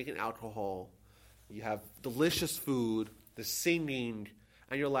 you're drinking alcohol. You have delicious food, the singing,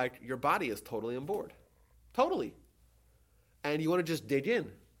 and you're like, your body is totally on board. Totally. And you want to just dig in.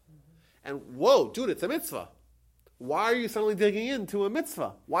 And, whoa, dude, it's a mitzvah. Why are you suddenly digging into a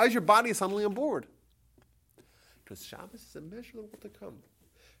mitzvah? Why is your body suddenly on board? Because Shabbos is immeasurable to come.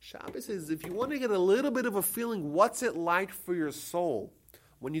 Shabbos is, if you want to get a little bit of a feeling, what's it like for your soul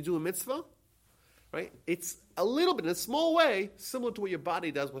when you do a mitzvah, right? It's a little bit, in a small way, similar to what your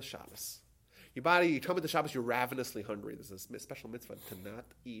body does with Shabbos. Your body, you come into Shabbos, you're ravenously hungry. There's a special mitzvah to not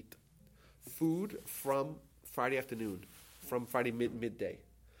eat food from Friday afternoon, from Friday midday.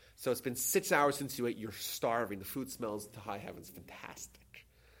 So it's been 6 hours since you ate, you're starving. The food smells to high heavens, fantastic.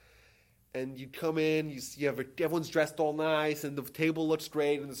 And you come in, everyone's dressed all nice, and the table looks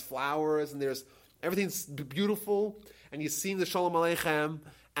great, and there's flowers, and everything's beautiful, and you're seeing the Shalom Aleichem,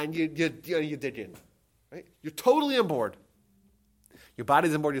 and you dig in. Right? You're totally on board. Your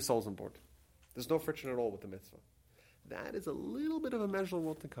body's on board, your soul's on board. There's no friction at all with the mitzvah. That is a little bit of a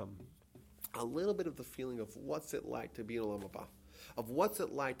measurable to come. A little bit of the feeling of what's it like to be in Olam Haba. Of what's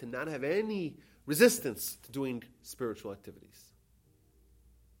it like to not have any resistance to doing spiritual activities.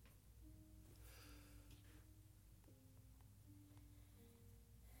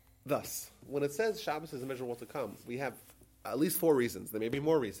 Thus, when it says Shabbos is a measurable to come, we have at least 4 reasons. There may be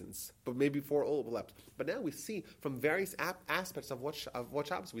more reasons, but maybe 4 overlapped. But now we see from various aspects of what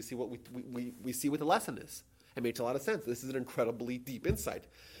Shabbos, we see what we see what the lesson is. It makes a lot of sense. This is an incredibly deep insight,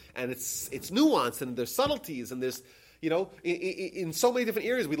 and it's nuanced, and there's subtleties, and there's in so many different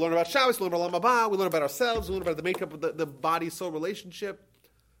areas. We learn about Shabbos, we learn about Olam Haba, we learn about ourselves, we learn about the makeup of the body-soul relationship.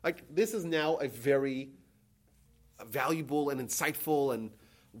 Like, this is now a very valuable and insightful and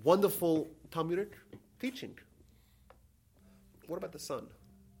wonderful Talmudic teaching. What about the sun?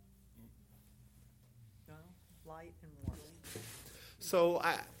 No, light and warm. So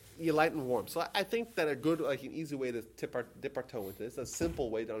you light and warm. So I think that a good, an easy way to dip our toe into this, a simple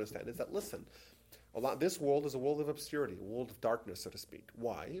way to understand is that, listen, this world is a world of obscurity, a world of darkness, so to speak.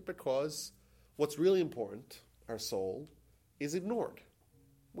 Why? Because what's really important, our soul, is ignored,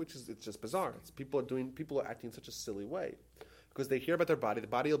 it's just bizarre. People are acting in such a silly way because they hear about their body. The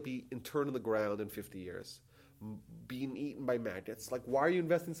body will be interned in the ground in 50 years. Being eaten by maggots. Like, why are you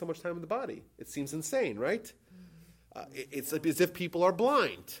investing so much time in the body? It seems insane, right? It's as if people are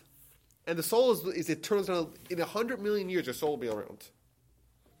blind. And the soul is it turns around, in 100 million years, your soul will be around.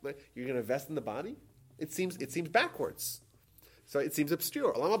 Right? You're going to invest in the body? It seems backwards. So it seems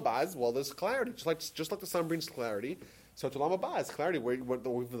obscure. Olam Haba is, well, there's clarity. Just like the sun brings clarity, so to Olam Haba is clarity. Where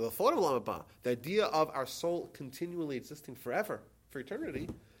the thought of Olam Haba, the idea of our soul continually existing forever, for eternity,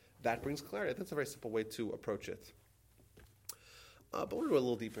 that brings clarity. That's a very simple way to approach it. But we're going to go a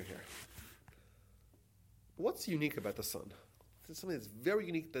little deeper here. What's unique about the sun? It's something that's very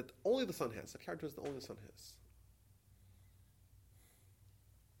unique that only the sun has. A characteristic that only the sun has.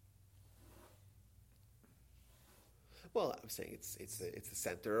 Well, I'm saying it's the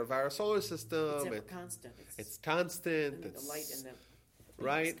center of our solar system. It's never constant. It's constant. The light and the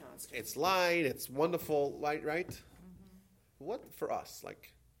right. It's constant. It's light. It's wonderful light. Right. Mm-hmm. What for us?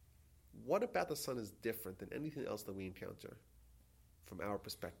 What about the sun is different than anything else that we encounter from our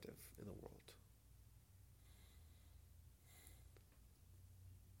perspective in the world?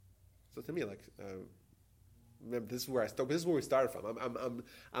 So to me, remember, this is where we started from.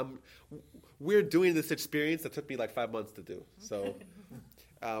 We're doing this experience that took me 5 months to do. So,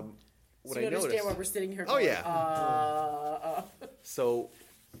 what I you noticed. understand why we're sitting here? Oh going, yeah. So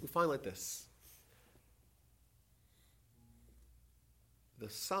we find like this: the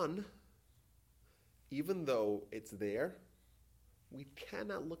sun, even though it's there, we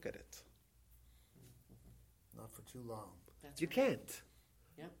cannot look at it. Not for too long. That's You right. can't.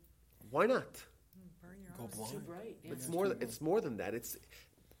 Yep. Why not? Burn your Go eyes. blind. Too bright. Yeah. It's more than that.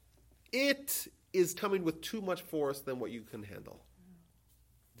 It is coming with too much force than what you can handle.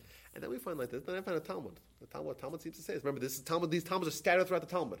 And then we find like this. Then I find a Talmud. Talmud seems to say this. Remember, this is Talmud. These Talmuds are scattered throughout the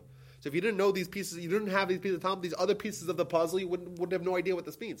Talmud. So if you didn't know these pieces, you didn't have these pieces of Talmud, these other pieces of the puzzle, you wouldn't have no idea what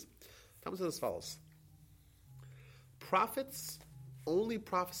this means. Talmud says as follows: prophets only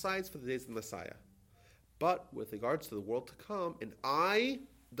prophesied for the days of the Messiah, but with regards to the world to come, an eye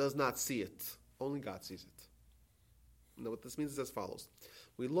does not see it, Only God sees it. Now, what this means is as follows.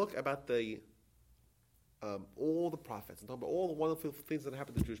 We look about all the prophets and talk about all the wonderful things that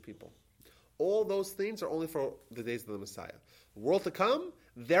happen to the Jewish people. All those things are only for the days of the Messiah. The world to come,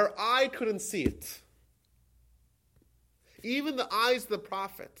 their eye couldn't see it. Even the eyes of the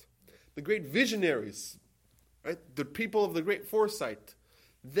prophet, the great visionaries, right, the people of the great foresight,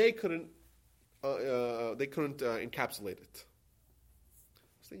 they couldn't encapsulate it.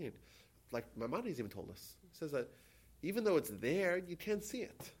 I was thinking, like Maimonides even told us. He says that even though it's there, you can't see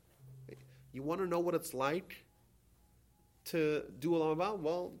it. You want to know what it's like to do Olam Haba?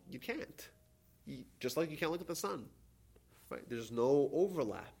 Well, you can't. Just like you can't look at the sun. Right? There's no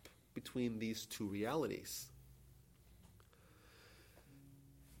overlap between these two realities.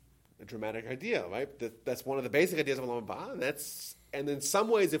 A dramatic idea, right? That's one of the basic ideas of Olam Haba. And in some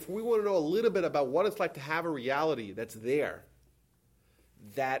ways, if we want to know a little bit about what it's like to have a reality that's there,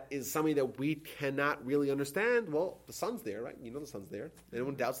 that is something that we cannot really understand. Well, the sun's there, right? You know the sun's there.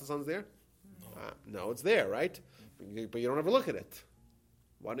 Anyone doubts the sun's there? No, it's there, right? But you don't ever look at it.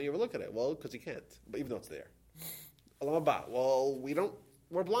 Why don't you ever look at it? Well, because you can't. But even though it's there. Olam Haba. Well,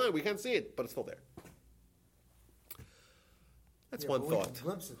 we're blind. We can't see it, but it's still there. That's one but thought. We can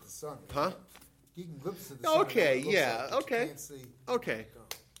glimpse at the sun. Huh? You can glimpse at the sun. Okay, and it looks yeah, like you okay. can't see. Okay.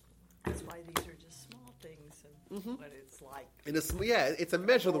 That's why these are just small things and what it's like. It's a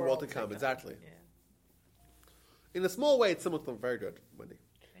measure of the world to come, exactly. Yeah. In a small way, it's similar to very good, Wendy.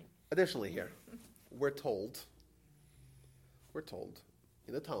 Additionally, here, we're told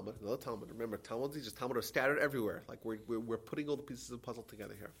in the Talmud, another Talmud. Remember, Talmud are scattered everywhere. Like we're putting all the pieces of the puzzle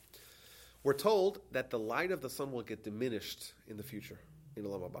together here. We're told that the light of the sun will get diminished in the future in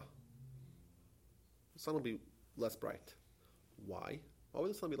Olam Haba. The sun will be less bright. Why? Why would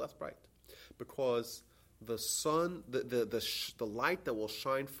the sun be less bright? Because the sun, the light that will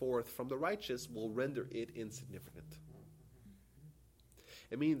shine forth from the righteous will render it insignificant.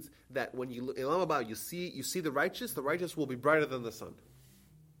 It means that when you look in Olam Haba, you see the righteous will be brighter than the sun.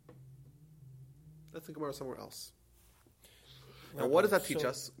 Let's think about it somewhere else. Now, what does that teach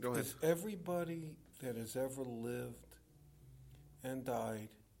us? Go ahead. Is everybody that has ever lived and died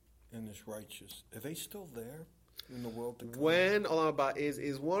and is righteous, are they still there in the world to come? When Olam Haba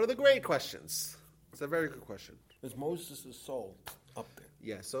is one of the great questions. It's a very good question. Is Moses' soul up there?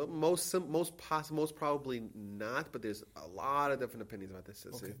 Yeah, so most probably not, but there's a lot of different opinions about this.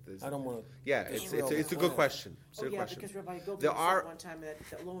 Okay. There's- I don't want to. Yeah, it's a good question. It's a good question. Because Rabbi Goldman There said are one time that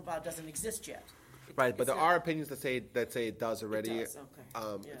Olam Haba doesn't exist yet. right, but It's there not- are opinions that say it does already. It does,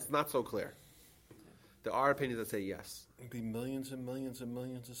 okay. Yeah. It's not so clear. There are opinions that say yes. It'd be millions and millions and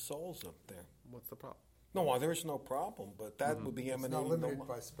millions of souls up there. What's the problem? No, well, there's no problem, but that would be It's not emanating limited the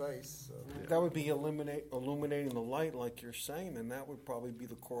by space. So. That would be illuminating the light, like you're saying, and that would probably be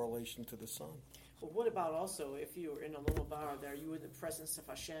the correlation to the sun. But what about also if you were in Olam Haba there, you were in the presence of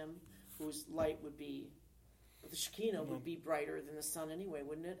Hashem, whose light would be, the Shekinah would be brighter than the sun anyway,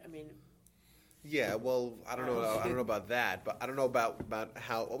 wouldn't it? I mean, Yeah, well, I don't know about that, but I don't know about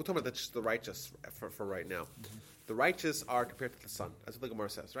how. We're talking about just the righteous for right now. Mm-hmm. The righteous are compared to the sun. That's what the Gemara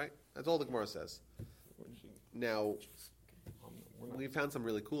says, right? That's all the Gemara says. Now, we found some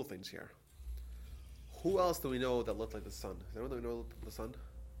really cool things here. Who else do we know that looked like the sun? Is anyone that we know looked like the sun?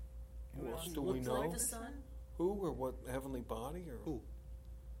 Who else do looked we know? like the sun? Who or what heavenly body or Who?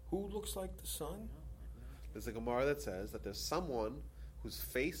 Who looks like the sun? There's a Gemara that says that there's someone whose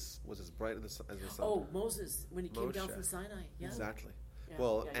face was as bright as the sun. Oh, Moses, when he came down Moshe. from Sinai. Yeah. Exactly. Yeah,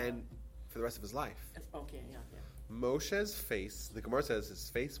 Well, yeah, yeah. and for the rest of his life. Okay, yeah. Moshe's face, the Gemara says his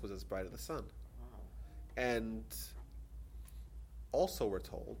face was as bright as the sun. Wow. And also we're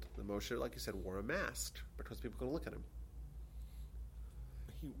told that Moshe, like you said, wore a mask because people couldn't look at him.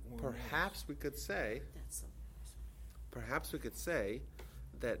 Perhaps we could say That's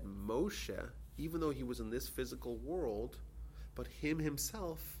that Moshe, even though he was in this physical world, but him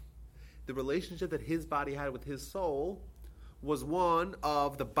himself, the relationship that his body had with his soul was one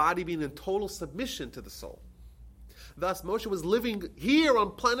of the body being in total submission to the soul. Thus, Moshe was living here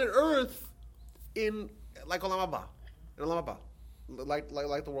on planet Earth in like Olam Haba, like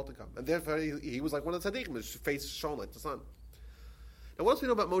the world to come, and therefore he was like one of the tzaddikim. His face shone like the sun. Now, what else do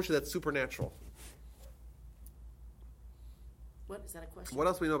we know about Moshe that's supernatural? What is that a question? What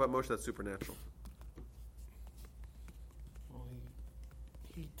else do we know about Moshe that's supernatural? Well,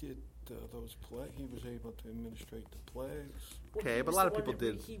 he did those plagues. He was able to administrate the plagues. Well, Okay, he but a was lot the of one people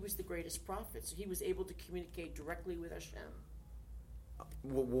that did. He was the greatest prophet, so he was able to communicate directly with Hashem.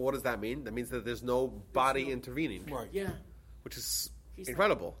 What does that mean? That means that there's no body no- intervening, Right. Yeah. which is He's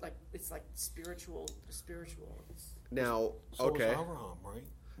incredible. It's like spiritual. It's, Now, So okay, was Abraham, right?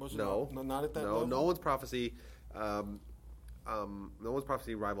 Was it No, not at that no, level? no one's prophecy. No one's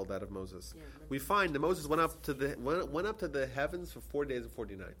prophecy rivaled that of Moses. Yeah, remember. We find that Moses went up to the heavens for 40 days and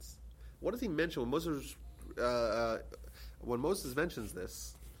 40 nights. What does he mention when Moses mentions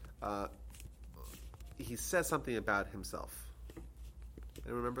this? He says something about himself.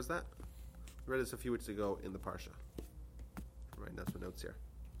 Anyone remembers that? We read this a few weeks ago in the Parsha. Right, that's my notes here.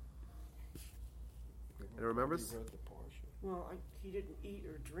 Anyone remembers? You read the Parsha. Well, he didn't eat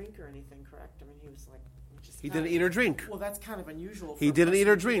or drink or anything, correct? I mean, he was like, which is He kind didn't of- eat or drink. Well, that's kind of unusual. He for didn't us eat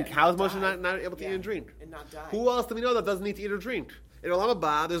to or do drink. that How is and Moshe die. not able to eat Yeah, and drink? and not die? Who else do we know that doesn't need to eat or drink? In Olam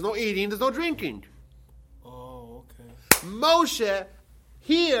Haba, there's no eating, there's no drinking. Oh, okay. Moshe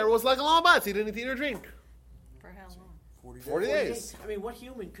here was like Olam Haba, so he didn't need to eat or drink. For how long? 40 days. 40 days. I mean, what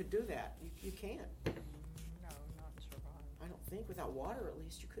human could do that? You can't. No, not survive. I don't think without water, at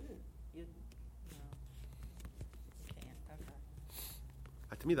least you couldn't. You No. You can't.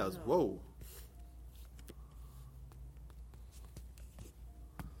 Okay. To me, that was, No. whoa.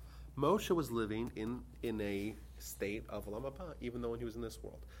 Moshe was living in a state of Olam Haba, even though when he was in this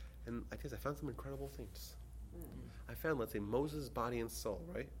world. And I guess I found some incredible things. I found, let's say, Moses' body and soul,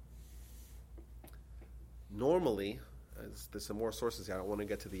 right? Normally, as there's some more sources here, I don't want to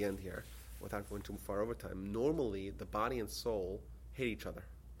get to the end here without going too far over time. Normally, the body and soul hate each other.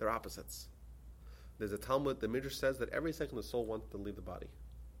 They're opposites. There's a Talmud, the Midrash says that every second the soul wants to leave the body.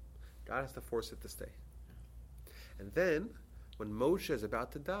 God has to force it to stay. And then, when Moshe is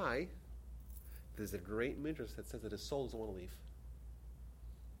about to die, there's a great Midrash that says that his soul doesn't want to leave.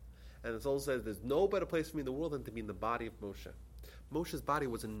 And the soul says, there's no better place for me in the world than to be in the body of Moshe. Moshe's body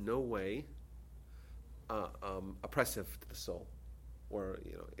was in no way oppressive to the soul, or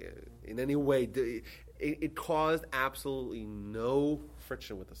in any way. It caused absolutely no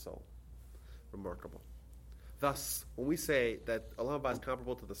friction with the soul. Remarkable. Thus, when we say that Olam Haba is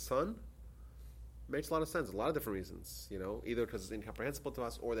comparable to the sun, it makes a lot of sense. A lot of different reasons, either because it's incomprehensible to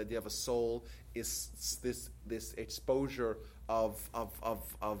us, or the idea of a soul is this exposure or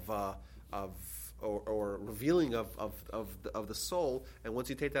revealing of the soul, and once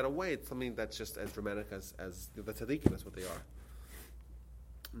you take that away, it's something that's just as dramatic as the tzaddikim. That's what they are.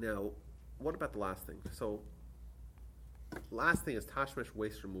 Now, what about the last thing? So, last thing is tashmish,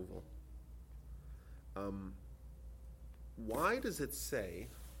 waste removal. Why does it say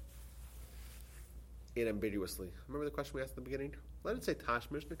it ambiguously? Remember the question we asked at the beginning? Let it say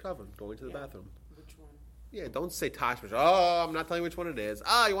tashmish nekavan, going to the bathroom. which one? Yeah, don't say tashmish. Oh, I'm not telling you which one it is.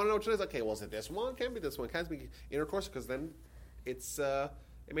 Ah, you want to know which one it is? Okay, well, is it this one? Can't be this one. Can't be intercourse, because then it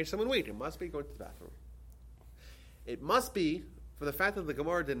makes someone wait. It must be going to the bathroom. It must be, for the fact that the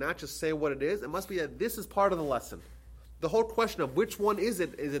Gemara did not just say what it is, it must be that this is part of the lesson. The whole question of which one is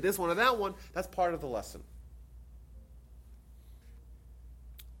it this one or that one, that's part of the lesson.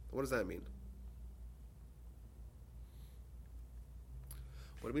 What does that mean?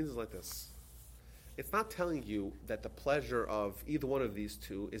 What it means is like this. It's not telling you that the pleasure of either one of these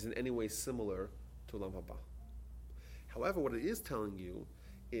two is in any way similar to Olam Haba. However, what it is telling you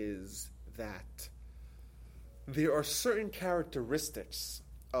is that there are certain characteristics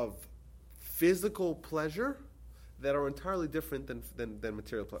of physical pleasure that are entirely different than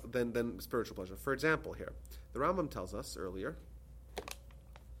material than spiritual pleasure. For example, here the Rambam tells us earlier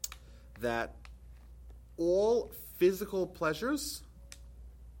that all physical pleasures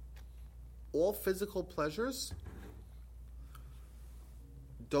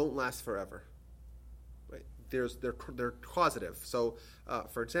don't last forever. Right? They're causative. So,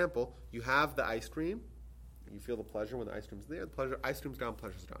 for example, you have the ice cream. You feel the pleasure when the ice cream's there. Ice cream's gone,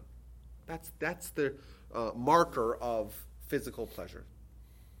 pleasure's gone. That's the marker of physical pleasure.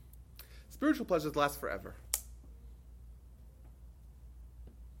 Spiritual pleasures last forever.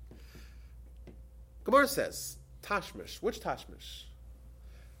 Gemara says, tashmish. Which tashmish?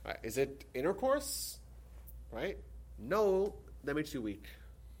 Right, is it intercourse? Right? No, that makes you weak.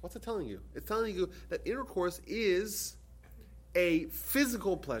 What's it telling you? It's telling you that intercourse is a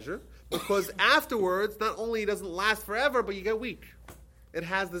physical pleasure, because afterwards, not only doesn't last forever, but you get weak. It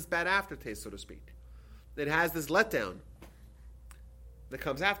has this bad aftertaste, so to speak. It has this letdown that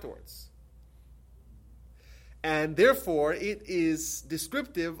comes afterwards. And therefore, it is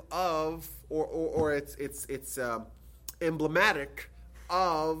descriptive of, or it's emblematic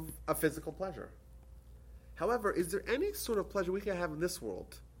of a physical pleasure. However, is there any sort of pleasure we can have in this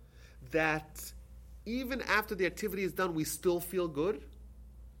world that even after the activity is done, we still feel good?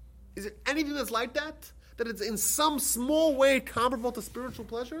 Is there anything that's like that? That it's in some small way comparable to spiritual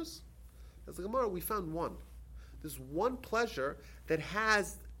pleasures? As the Gemara, we found one. There's one pleasure that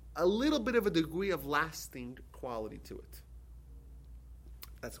has a little bit of a degree of lasting quality to it.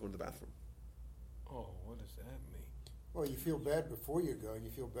 That's going to the bathroom. Oh, what does that mean? Well, you feel bad before you go, and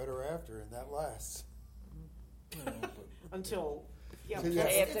you feel better after, and that lasts. Until, yeah, So you plus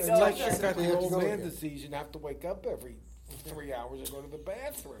have it's to- just Unless you you've doesn't- got You the have to old go man again. disease and have to wake up every 3 hours and go to the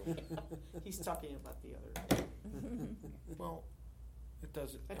bathroom. he's talking about the other. Well, it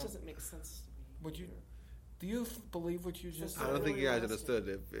doesn't. That doesn't make sense to me. Would you? Do you believe what you just I said? don't think you really guys lasting.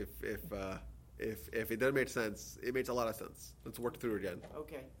 understood. If it doesn't make sense, it makes a lot of sense. Let's work through it again.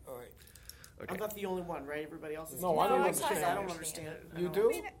 Okay. All right. Okay. I'm not the only one, right? Everybody else is. No, I don't No, understand. I don't understand it. You I do? I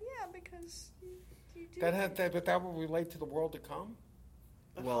don't- mean, yeah, because you do. But that will relate to the world to come.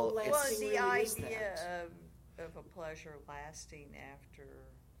 But Well, how it's- Well, lasting the really is idea that? of a pleasure lasting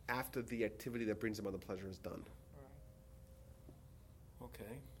After the activity that brings about the pleasure is done.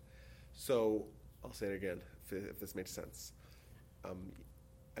 Okay. So I'll say it again, if this makes sense.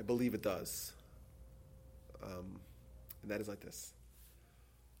 I believe it does. And that is like this.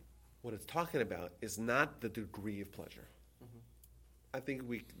 What it's talking about is not the degree of pleasure. I think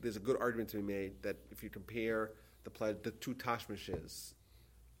there's a good argument to be made that if you compare the two tashmishes,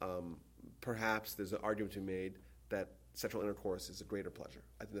 perhaps there's an argument to be made that sexual intercourse is a greater pleasure.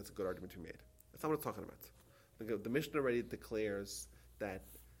 I think that's a good argument to be made. That's not what it's talking about. The Mishnah already declares that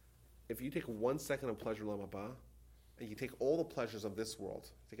if you take 1 second of pleasure in Olam Haba, and you take all the pleasures of this world,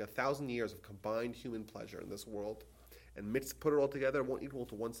 take 1,000 years of combined human pleasure in this world, and put it all together, it won't equal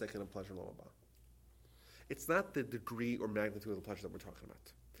to 1 second of pleasure in Olam Haba. It's not the degree or magnitude of the pleasure that we're talking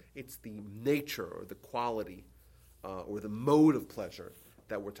about. It's the nature or the quality or the mode of pleasure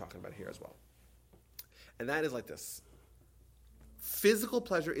that we're talking about here as well. And that is like this. Physical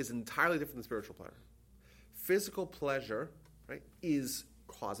pleasure is entirely different than spiritual pleasure. Physical pleasure, right, is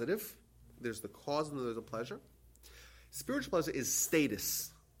causative. There's the cause and there's the pleasure. Spiritual pleasure is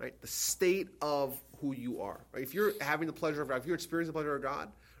status, right? The state of who you are. Right? If you're having the pleasure of God, if you're experiencing the pleasure of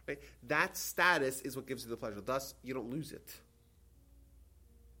God, right, that status is what gives you the pleasure. Thus, you don't lose it.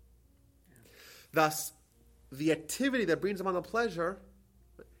 Thus, the activity that brings about the pleasure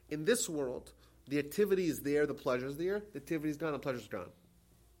in this world, the activity is there, the pleasure is there, the activity is gone, the pleasure is gone.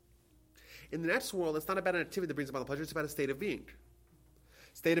 In the next world, it's not about an activity that brings about the pleasure, it's about a state of being.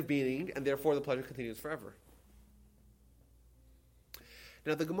 State of being, and therefore the pleasure continues forever.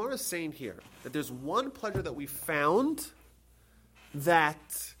 Now, the Gemara is saying here that there's one pleasure that we found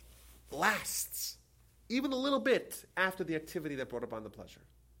that lasts even a little bit after the activity that brought upon the pleasure.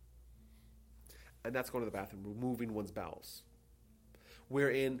 And that's going to the bathroom, removing one's bowels.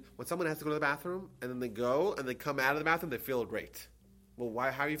 Wherein, when someone has to go to the bathroom, and then they go, and they come out of the bathroom, they feel great.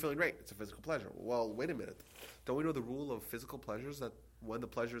 Well, how are you feeling great? It's a physical pleasure. Well, wait a minute. Don't we know the rule of physical pleasures, that when the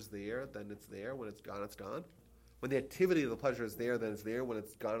pleasure is there, then it's there. When it's gone, it's gone. When the activity of the pleasure is there, then it's there. When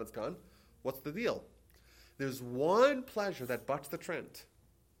it's gone, it's gone. What's the deal? There's one pleasure that bucks the trend.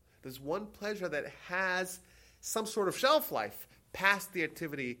 There's one pleasure that has some sort of shelf life past the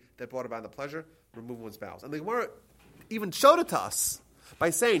activity that brought about the pleasure, remove one's bowels. And the Gemara even showed it to us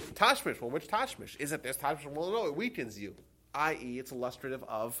by saying, Tashmish, well, which Tashmish? Is it this Tashmish? Well, no, it weakens you. I.e., it's illustrative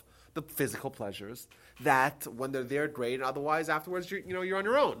of the physical pleasures that when they're there, great, and otherwise afterwards, you're on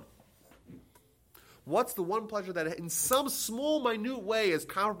your own. What's the one pleasure that in some small, minute way is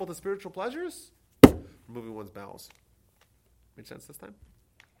comparable to spiritual pleasures? Removing one's bowels. Make sense this time?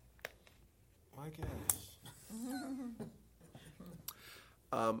 I guess.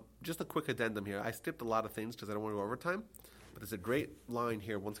 Just a quick addendum here. I skipped a lot of things because I don't want to go over time, but there's a great line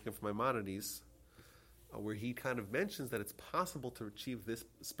here, once again from Maimonides, where he kind of mentions that it's possible to achieve this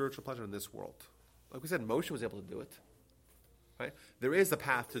spiritual pleasure in this world. Like we said, Moshe was able to do it. Right? There is a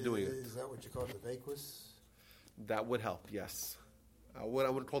path to doing it. Is that what you call the Dveikus? That would help, yes. What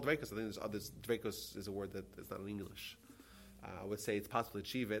I would call Dveikus, I think there's others. Dveikus is a word that is not in English. I would say it's possible to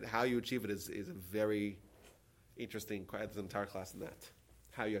achieve it. How you achieve it is a very interesting, there's an entire class in that.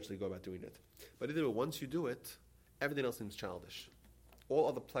 How you actually go about doing it. But either way, once you do it, everything else seems childish. All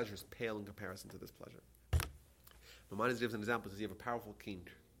other pleasures pale in comparison to this pleasure. Maimonides gives an example. He says you have a powerful king.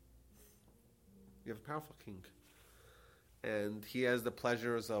 You have a powerful king. And he has the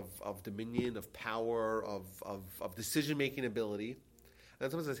pleasures of dominion, of power, of decision-making ability.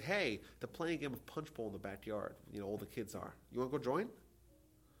 And someone says, hey, they're playing a game of punch bowl in the backyard. All the kids are. You want to go join?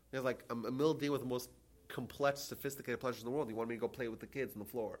 There's like a middle deal with the most complex, sophisticated pleasures in the world. You want me to go play with the kids on the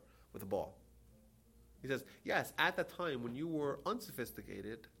floor with a ball? He says, yes, at that time when you were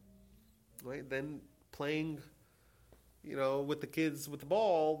unsophisticated, right, then playing with the kids with the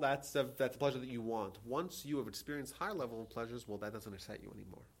ball, that's the pleasure that you want. Once you have experienced higher level of pleasures, well, that doesn't excite you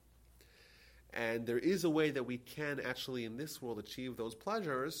anymore. And there is a way that we can actually in this world achieve those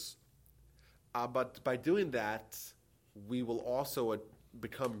pleasures, but by doing that, we will also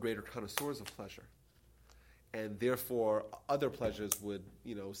become greater connoisseurs of pleasure. And therefore, other pleasures would,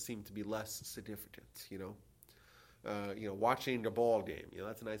 seem to be less significant, watching a ball game,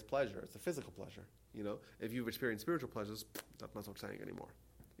 that's a nice pleasure. It's a physical pleasure, If you've experienced spiritual pleasures, that's not what I'm saying anymore.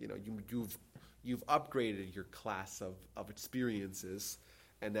 You've upgraded your class of experiences,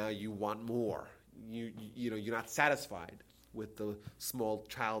 and now you want more. You're not satisfied with the small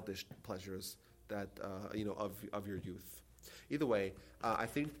childish pleasures that of your youth. Either way, I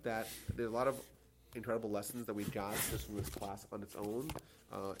think that there's a lot of incredible lessons that we got just from this class on its own.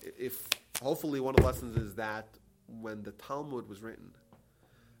 If hopefully one of the lessons is that when the Talmud was written,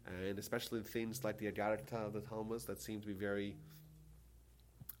 and especially things like the Agartha of the Talmud that seem to be very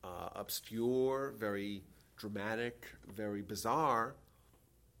obscure, very dramatic, very bizarre,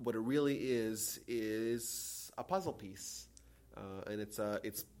 what it really is a puzzle piece, and it's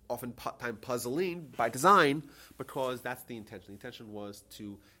oftentimes puzzling by design because that's the intention. The intention was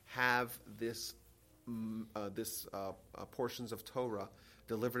to have this portions of Torah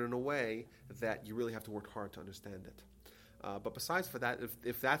delivered in a way that you really have to work hard to understand it. But besides for that,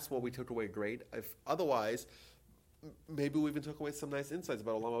 if that's what we took away, great. If otherwise, maybe we even took away some nice insights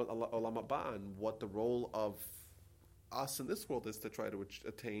about Olam Haba and what the role of us in this world is to try to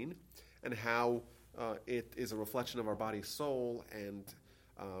attain, and how it is a reflection of our body's soul, and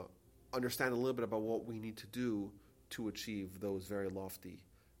understand a little bit about what we need to do to achieve those very lofty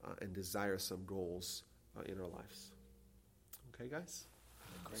and desiresome goals in our lives. Okay, guys?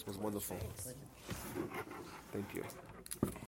 This was wonderful. Thank you. Thank you.